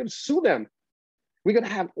coronavirus. We're going to sue them. We're going to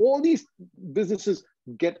have all these businesses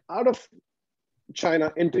get out of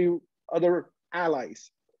China into other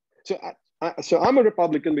allies. So I'm a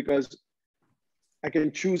Republican because I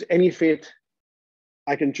can choose any faith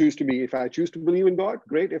I can choose to be. If I choose to believe in God,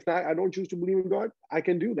 great. If not, I don't choose to believe in God, I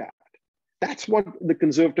can do that. That's what the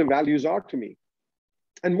conservative values are to me.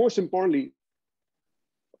 And most importantly,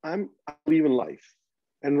 I believe in life.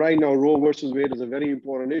 And right now, Roe versus Wade is a very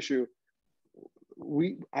important issue.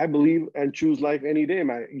 I believe and choose life any day.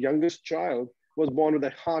 My youngest child was born with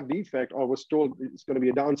a heart defect or was told it's going to be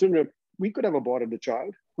a Down syndrome. We could have aborted the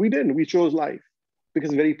child. We didn't. We chose life because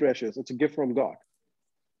it's very precious. It's a gift from God.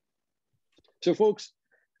 So folks,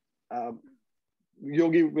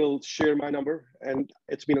 Yogi will share my number, and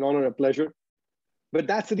it's been an honor and a pleasure. But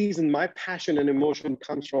that's the reason my passion and emotion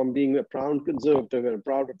comes from being a proud conservative and a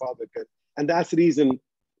proud Republican. And that's the reason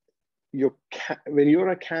when you're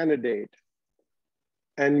a candidate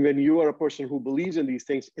and when you are a person who believes in these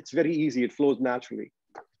things, it's very easy. It flows naturally.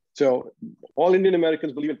 So all Indian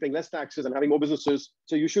Americans believe in paying less taxes and having more businesses.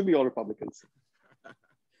 So you should be all Republicans.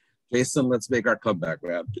 Jason, let's make our comeback,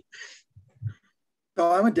 man.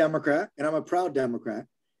 So I'm a Democrat, and I'm a proud Democrat.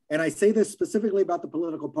 And I say this specifically about the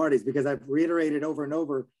political parties because I've reiterated over and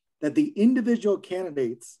over that the individual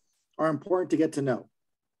candidates are important to get to know.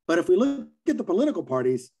 But if we look at the political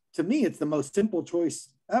parties, to me, it's the most simple choice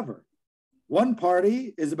ever. One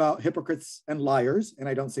party is about hypocrites and liars, and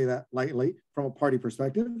I don't say that lightly from a party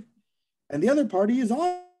perspective. And the other party is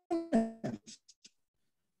honest.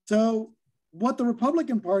 So what the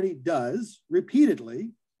Republican Party does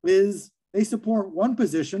repeatedly is they support one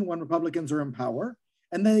position when Republicans are in power,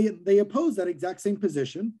 and they oppose that exact same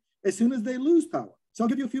position as soon as they lose power. So I'll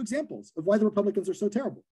give you a few examples of why the Republicans are so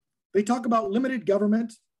terrible. They talk about limited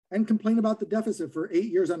government and complain about the deficit for 8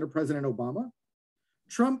 years under President Obama.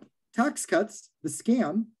 Trump tax cuts, the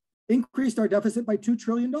scam, increased our deficit by $2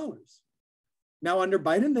 trillion. Now under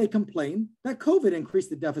Biden, they complain that COVID increased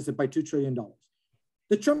the deficit by $2 trillion.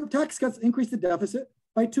 The Trump tax cuts increased the deficit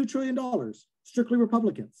by $2 trillion, strictly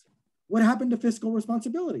Republicans. What happened to fiscal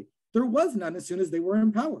responsibility? There was none as soon as they were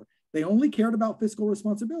in power. They only cared about fiscal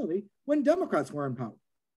responsibility when Democrats were in power.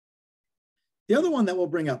 The other one that we'll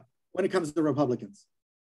bring up when it comes to Republicans,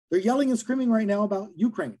 they're yelling and screaming right now about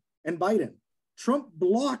Ukraine and Biden. Trump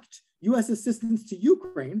blocked US assistance to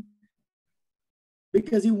Ukraine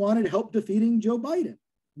because he wanted help defeating Joe Biden.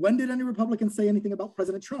 When did any Republicans say anything about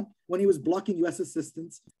President Trump when he was blocking US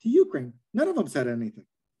assistance to Ukraine? None of them said anything.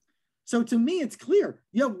 So to me, it's clear.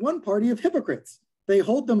 You have one party of hypocrites. They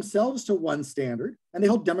hold themselves to one standard and they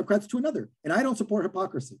hold Democrats to another. And I don't support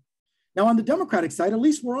hypocrisy. Now on the Democratic side, at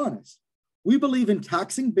least we're honest. We believe in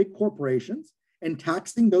taxing big corporations and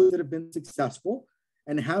taxing those that have been successful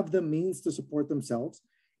and have the means to support themselves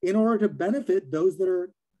in order to benefit those that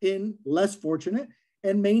are less fortunate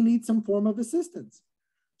and may need some form of assistance.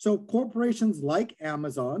 So corporations like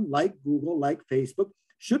Amazon, like Google, like Facebook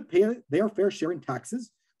should pay their fair share in taxes,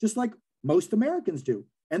 just like most Americans do.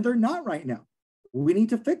 And they're not right now. We need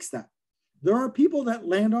to fix that. There are people that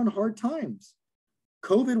land on hard times.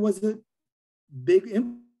 COVID was a big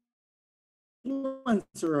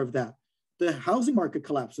influencer of that. The housing market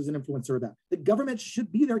collapse was an influencer of that. The government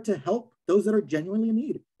should be there to help those that are genuinely in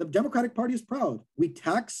need. The Democratic Party is proud. We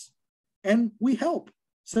tax and we help.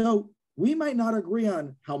 So we might not agree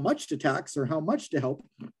on how much to tax or how much to help,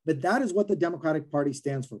 but that is what the Democratic Party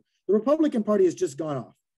stands for. The Republican Party has just gone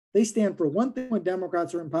off. They stand for one thing when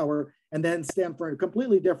Democrats are in power and then stand for a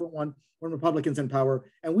completely different one when Republicans in power.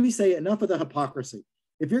 And we say enough of the hypocrisy.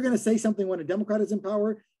 If you're going to say something when a Democrat is in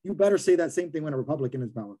power, you better say that same thing when a Republican is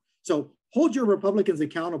in power. So hold your Republicans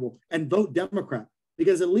accountable and vote Democrat,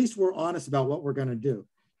 because at least we're honest about what we're going to do.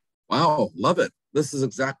 Wow, love it. This is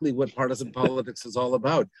exactly what partisan politics is all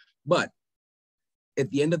about. But at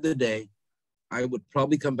the end of the day, I would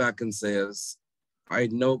probably come back and say, as I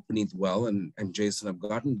know Puneed well, and Jason, I've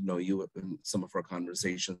gotten to know you in some of our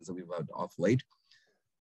conversations that we've had off late.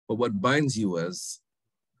 But what binds you is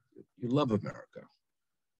you love America.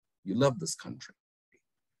 You love this country,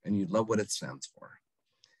 and you love what it stands for.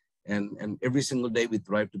 And every single day we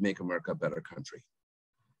thrive to make America a better country.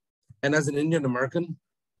 And as an Indian American,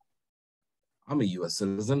 I'm a US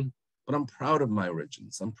citizen, but I'm proud of my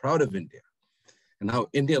origins. I'm proud of India. And how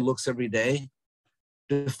India looks every day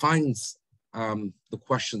defines the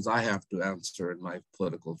questions I have to answer in my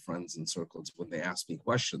political friends and circles when they ask me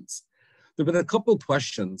questions. There have been a couple of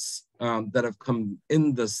questions that have come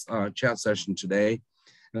in this chat session today.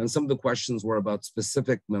 And some of the questions were about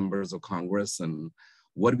specific members of Congress and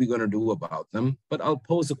what are we going to do about them? But I'll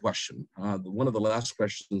pose a question. One of the last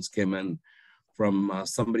questions came in from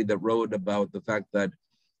somebody that wrote about the fact that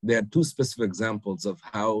they had two specific examples of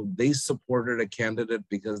how they supported a candidate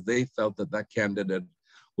because they felt that that candidate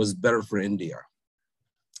was better for India.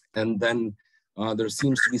 And then there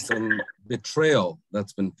seems to be some betrayal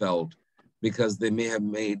that's been felt because they may have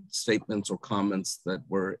made statements or comments that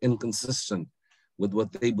were inconsistent with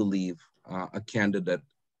what they believe a candidate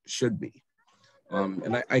should be.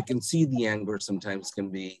 And I can see the anger sometimes can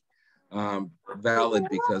be valid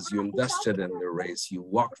because you invested in their race, you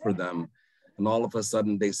walked for them, and all of a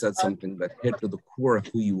sudden they said something that hit to the core of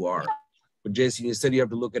who you are. But Jason, you said you have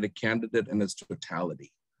to look at a candidate and its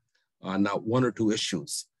totality, not one or two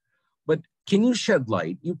issues. But can you shed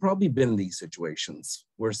light? You've probably been in these situations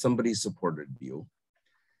where somebody supported you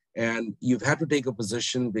and you've had to take a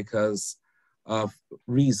position because of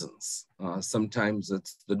reasons. Sometimes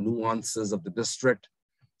it's the nuances of the district.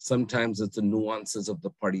 Sometimes it's the nuances of the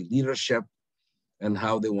party leadership and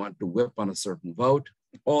how they want to whip on a certain vote.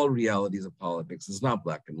 All realities of politics. It's not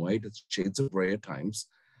black and white. It's shades of gray at times,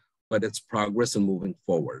 but it's progress and moving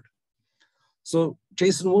forward. So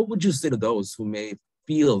Jason, what would you say to those who may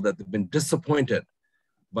feel that they've been disappointed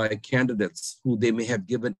by candidates who they may have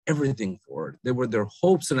given everything for? They were their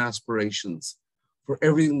hopes and aspirations for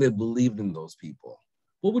everything they believed in those people.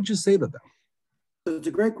 What would you say to them? So it's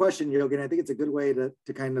a great question, Yogi, and I think it's a good way to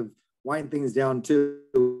kind of wind things down too,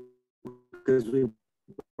 because we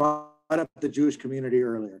brought up the Jewish community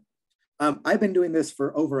earlier. I've been doing this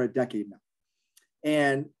for over a decade now.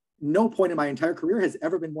 And no point in my entire career has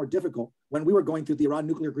ever been more difficult when we were going through the Iran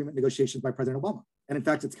nuclear agreement negotiations by President Obama. And in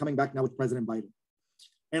fact, it's coming back now with President Biden.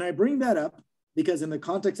 And I bring that up because in the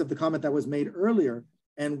context of the comment that was made earlier,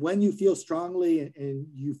 and when you feel strongly and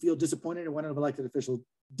you feel disappointed in what an elected official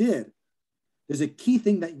did, there's a key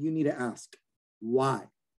thing that you need to ask. Why?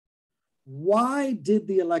 Why did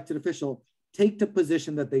the elected official take the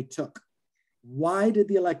position that they took? Why did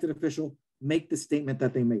the elected official make the statement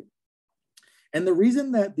that they made? And the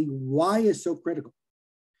reason that the why is so critical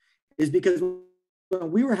is because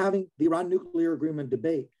when we were having the Iran nuclear agreement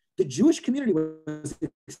debate, the Jewish community was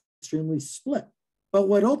extremely split. But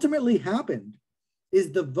what ultimately happened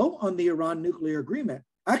is the vote on the Iran nuclear agreement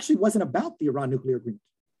actually wasn't about the Iran nuclear agreement.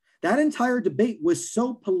 That entire debate was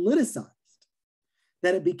so politicized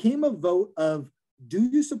that it became a vote of, do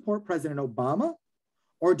you support President Obama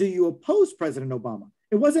or do you oppose President Obama?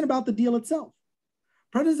 It wasn't about the deal itself.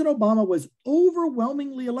 President Obama was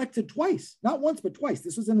overwhelmingly elected twice, not once, but twice.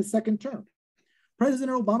 This was in his second term.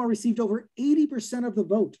 President Obama received over 80% of the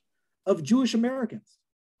vote of Jewish Americans.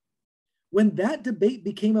 When that debate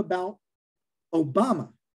became about Obama,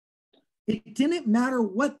 it didn't matter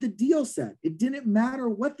what the deal said. It didn't matter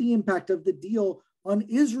what the impact of the deal on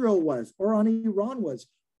Israel was or on Iran was.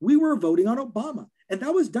 We were voting on Obama. And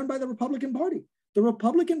that was done by the Republican Party. The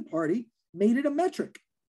Republican Party made it a metric.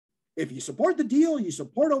 If you support the deal, you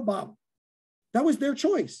support Obama. That was their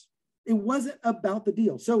choice. It wasn't about the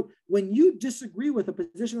deal. So when you disagree with a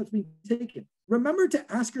position that's being taken, remember to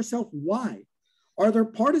ask yourself why. Are there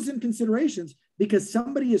partisan considerations because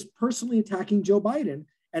somebody is personally attacking Joe Biden?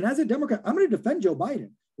 And as a Democrat, I'm going to defend Joe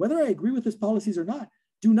Biden, whether I agree with his policies or not.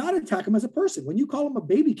 Do not attack him as a person. When you call him a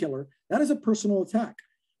baby killer, that is a personal attack.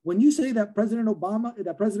 When you say that President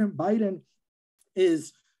Biden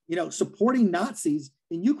is, supporting Nazis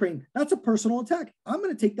in Ukraine, that's a personal attack. I'm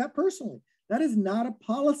going to take that personally. That is not a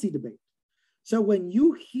policy debate. So when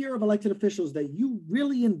you hear of elected officials that you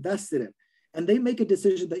really invested in and they make a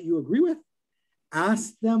decision that you agree with,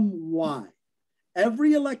 ask them why.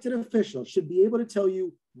 Every elected official should be able to tell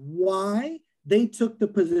you why they took the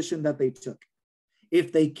position that they took.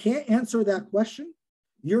 If they can't answer that question,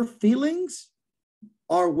 your feelings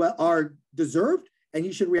are deserved and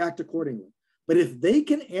you should react accordingly. But if they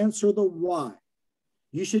can answer the why,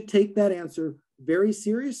 you should take that answer very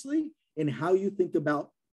seriously in how you think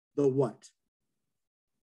about the what.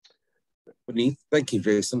 Puneed, thank you,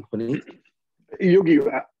 Jason. Puneed? Yogi,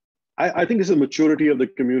 I think it's a maturity of the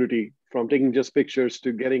community from taking just pictures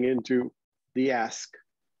to getting into the ask.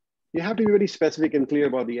 You have to be very specific and clear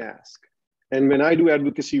about the ask. And when I do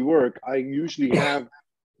advocacy work, I usually have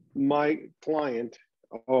my client,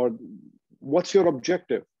 or what's your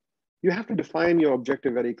objective? You have to define your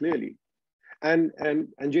objective very clearly. And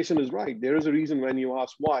Jason is right. There is a reason when you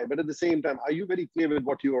ask why, but at the same time, are you very clear with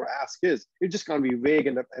what your ask is? It just can't be vague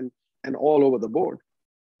and all over the board.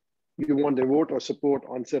 You want their vote or support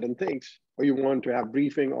on certain things, or you want to have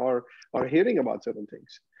briefing or hearing about certain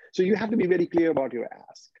things. So you have to be very clear about your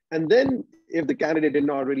ask. And then if the candidate did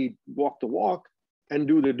not really walk the walk and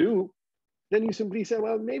do the do, then you simply say,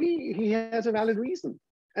 well, maybe he has a valid reason.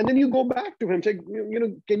 And then you go back to him, say,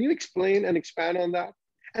 can you explain and expand on that?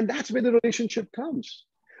 And that's where the relationship comes.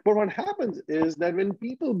 But what happens is that when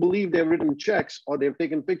people believe they've written checks or they've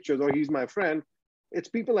taken pictures or he's my friend, it's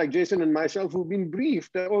people like Jason and myself who've been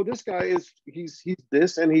briefed that, oh, this guy he's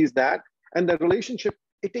this and he's that. And that relationship,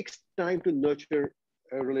 it takes time to nurture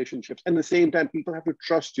relationships. And at the same time, people have to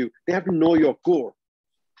trust you. They have to know your core.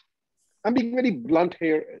 I'm being very blunt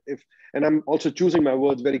here, and I'm also choosing my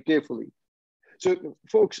words very carefully. So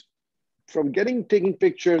folks, from taking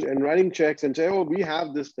pictures and writing checks and say, oh, we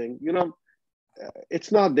have this thing,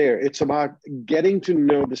 it's not there. It's about getting to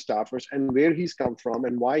know the staffers and where he's come from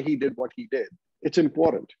and why he did what he did. It's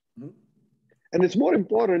important. Mm-hmm. And it's more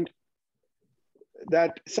important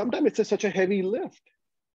that sometimes it's such a heavy lift.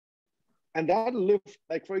 And that lift,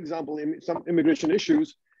 like for example, some immigration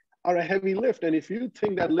issues are a heavy lift. And if you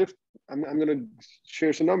think that lift, I'm going to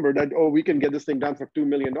share some number that, oh, we can get this thing done for $2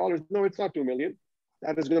 million. No, it's not $2 million.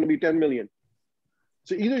 That is going to be 10 million.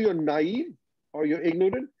 So either you're naive or you're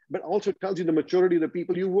ignorant, but also tells you the maturity of the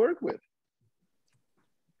people you work with.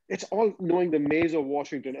 It's all knowing the maze of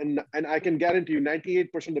Washington. And I can guarantee you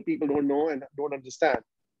 98% of the people don't know and don't understand.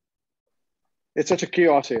 It's such a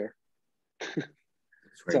chaos here.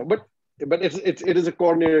 So, but it is a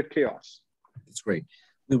coordinated chaos. It's great.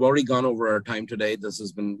 We've already gone over our time today.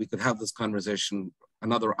 We could have this conversation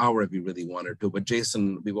another hour if we really wanted to, but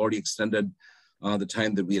Jason, we've already extended the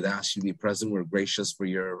time that we had asked you to be present. We're gracious for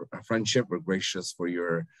your friendship. We're gracious for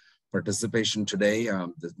your participation today.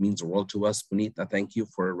 This means the world to us. Puneed, I thank you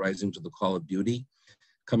for rising to the call of duty,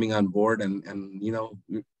 coming on board. And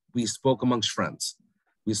we spoke amongst friends.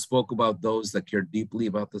 We spoke about those that care deeply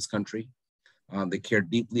about this country. They care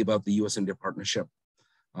deeply about the U.S.-India partnership.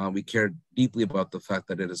 We care deeply about the fact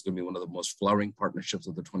that it is going to be one of the most flowering partnerships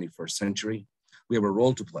of the 21st century. We have a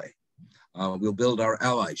role to play. We'll build our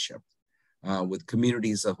allyship with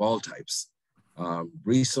communities of all types.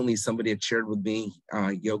 Recently, somebody had shared with me,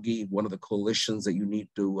 Yogi, one of the coalitions that you need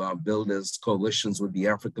to build is coalitions with the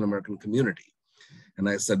African-American community. And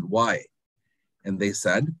I said, why? And they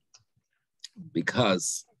said,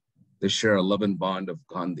 because they share a love and bond of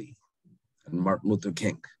Gandhi and Martin Luther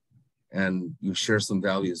King. And you share some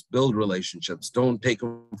values, build relationships, don't take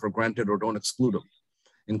them for granted or don't exclude them.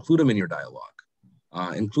 Include them in your dialogue.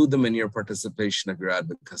 Include them in your participation of your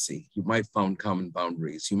advocacy. You might find common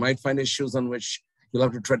boundaries. You might find issues on which you'll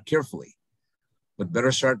have to tread carefully, but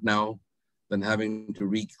better start now than having to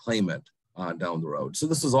reclaim it down the road. So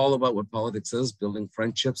this is all about what politics is, building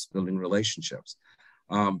friendships, building relationships.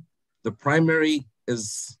 The primary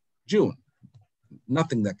is June.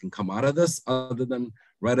 Nothing that can come out of this other than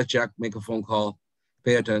write a check, make a phone call,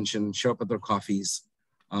 pay attention, show up at their coffees,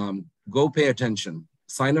 go pay attention,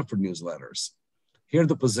 sign up for newsletters, hear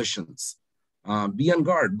the positions, be on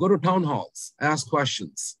guard, go to town halls, ask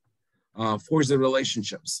questions, forge the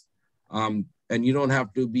relationships. And you don't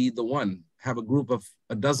have to be the one. Have a group of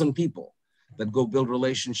a dozen people that go build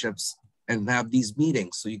relationships and have these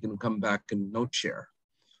meetings so you can come back and note share,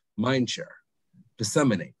 mind share,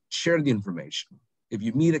 disseminate, share the information. If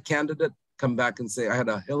you meet a candidate, come back and say, I had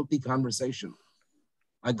a healthy conversation.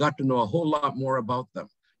 I got to know a whole lot more about them.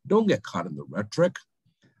 Don't get caught in the rhetoric.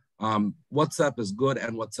 WhatsApp is good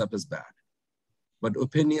and WhatsApp is bad, but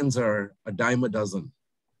opinions are a dime a dozen.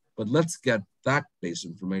 But let's get fact-based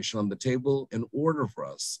information on the table in order for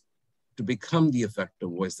us to become the effective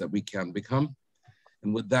voice that we can become.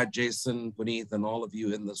 And with that, Jason, Puneed, and all of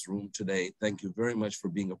you in this room today, thank you very much for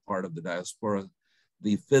being a part of the diaspora.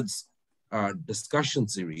 The FIIDS discussion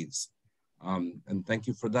series. And thank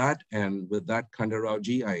you for that. And with that,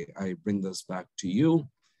 Khanderao-ji, I bring this back to you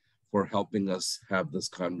for helping us have this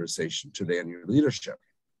conversation today and your leadership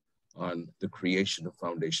on the creation of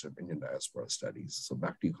Foundation of Indian Diaspora Studies. So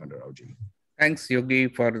back to you, Khanderao-ji. Thanks, Yogi,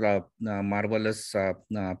 for the marvelous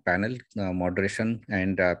panel moderation.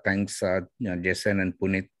 And thanks, Jason and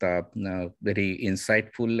Puneed, very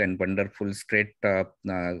insightful and wonderful straight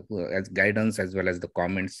as guidance as well as the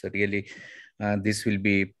comments. Really, this will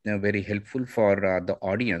be very helpful for the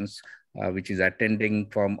audience, which is attending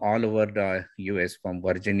from all over the US, from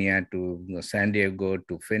Virginia to San Diego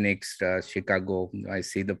to Phoenix, Chicago. I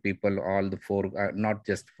see the people, all the four, not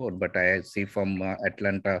just four, but I see from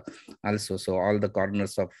Atlanta also. So all the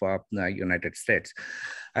corners of United States.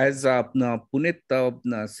 As Puneed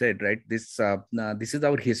said, right, this is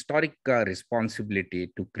our historic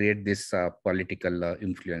responsibility to create this political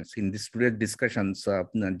influence. In this today's discussions,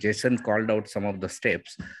 Jason called out some of the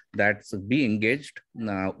steps that be engaged,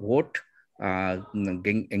 vote,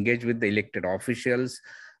 engage with the elected officials.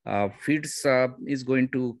 FIIDS is going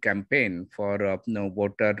to campaign for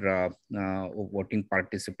voting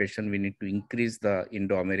participation. We need to increase the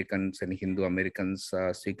Indo-Americans and Hindu-Americans,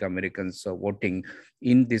 Sikh Americans voting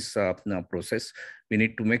in this process. We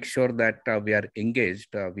need to make sure that we are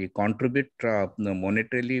engaged, we contribute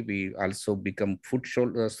monetarily, we also become foot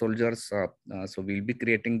soldiers. So we'll be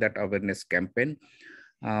creating that awareness campaign.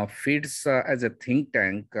 FIIDS as a think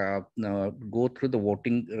tank go through the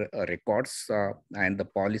voting records and the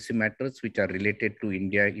policy matters which are related to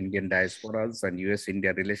India, Indian diasporas and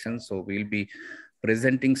US-India relations. So we'll be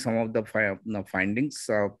presenting some of the findings,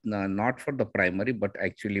 not for the primary, but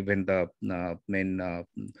actually when the main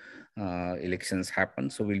elections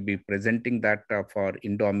happen. So we'll be presenting that for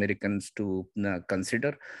Indo-Americans to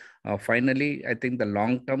consider. Finally, I think the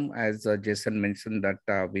long term, as Jason mentioned,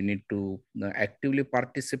 that we need to actively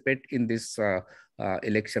participate in this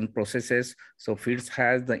election processes. So FIIDS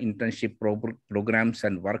has the internship programs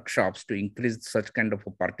and workshops to increase such kind of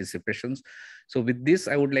participations. So with this,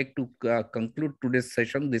 I would like to conclude today's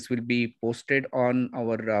session. This will be posted on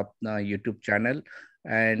our YouTube channel.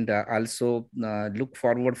 And also look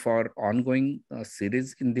forward for ongoing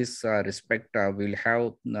series in this respect. We'll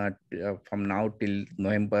have from now till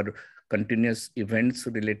November continuous events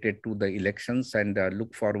related to the elections, and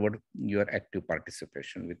look forward your active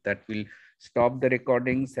participation. With that, we'll stop the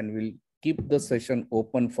recordings and we'll keep the session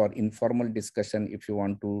open for informal discussion if you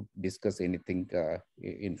want to discuss anything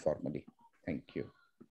informally. Thank you.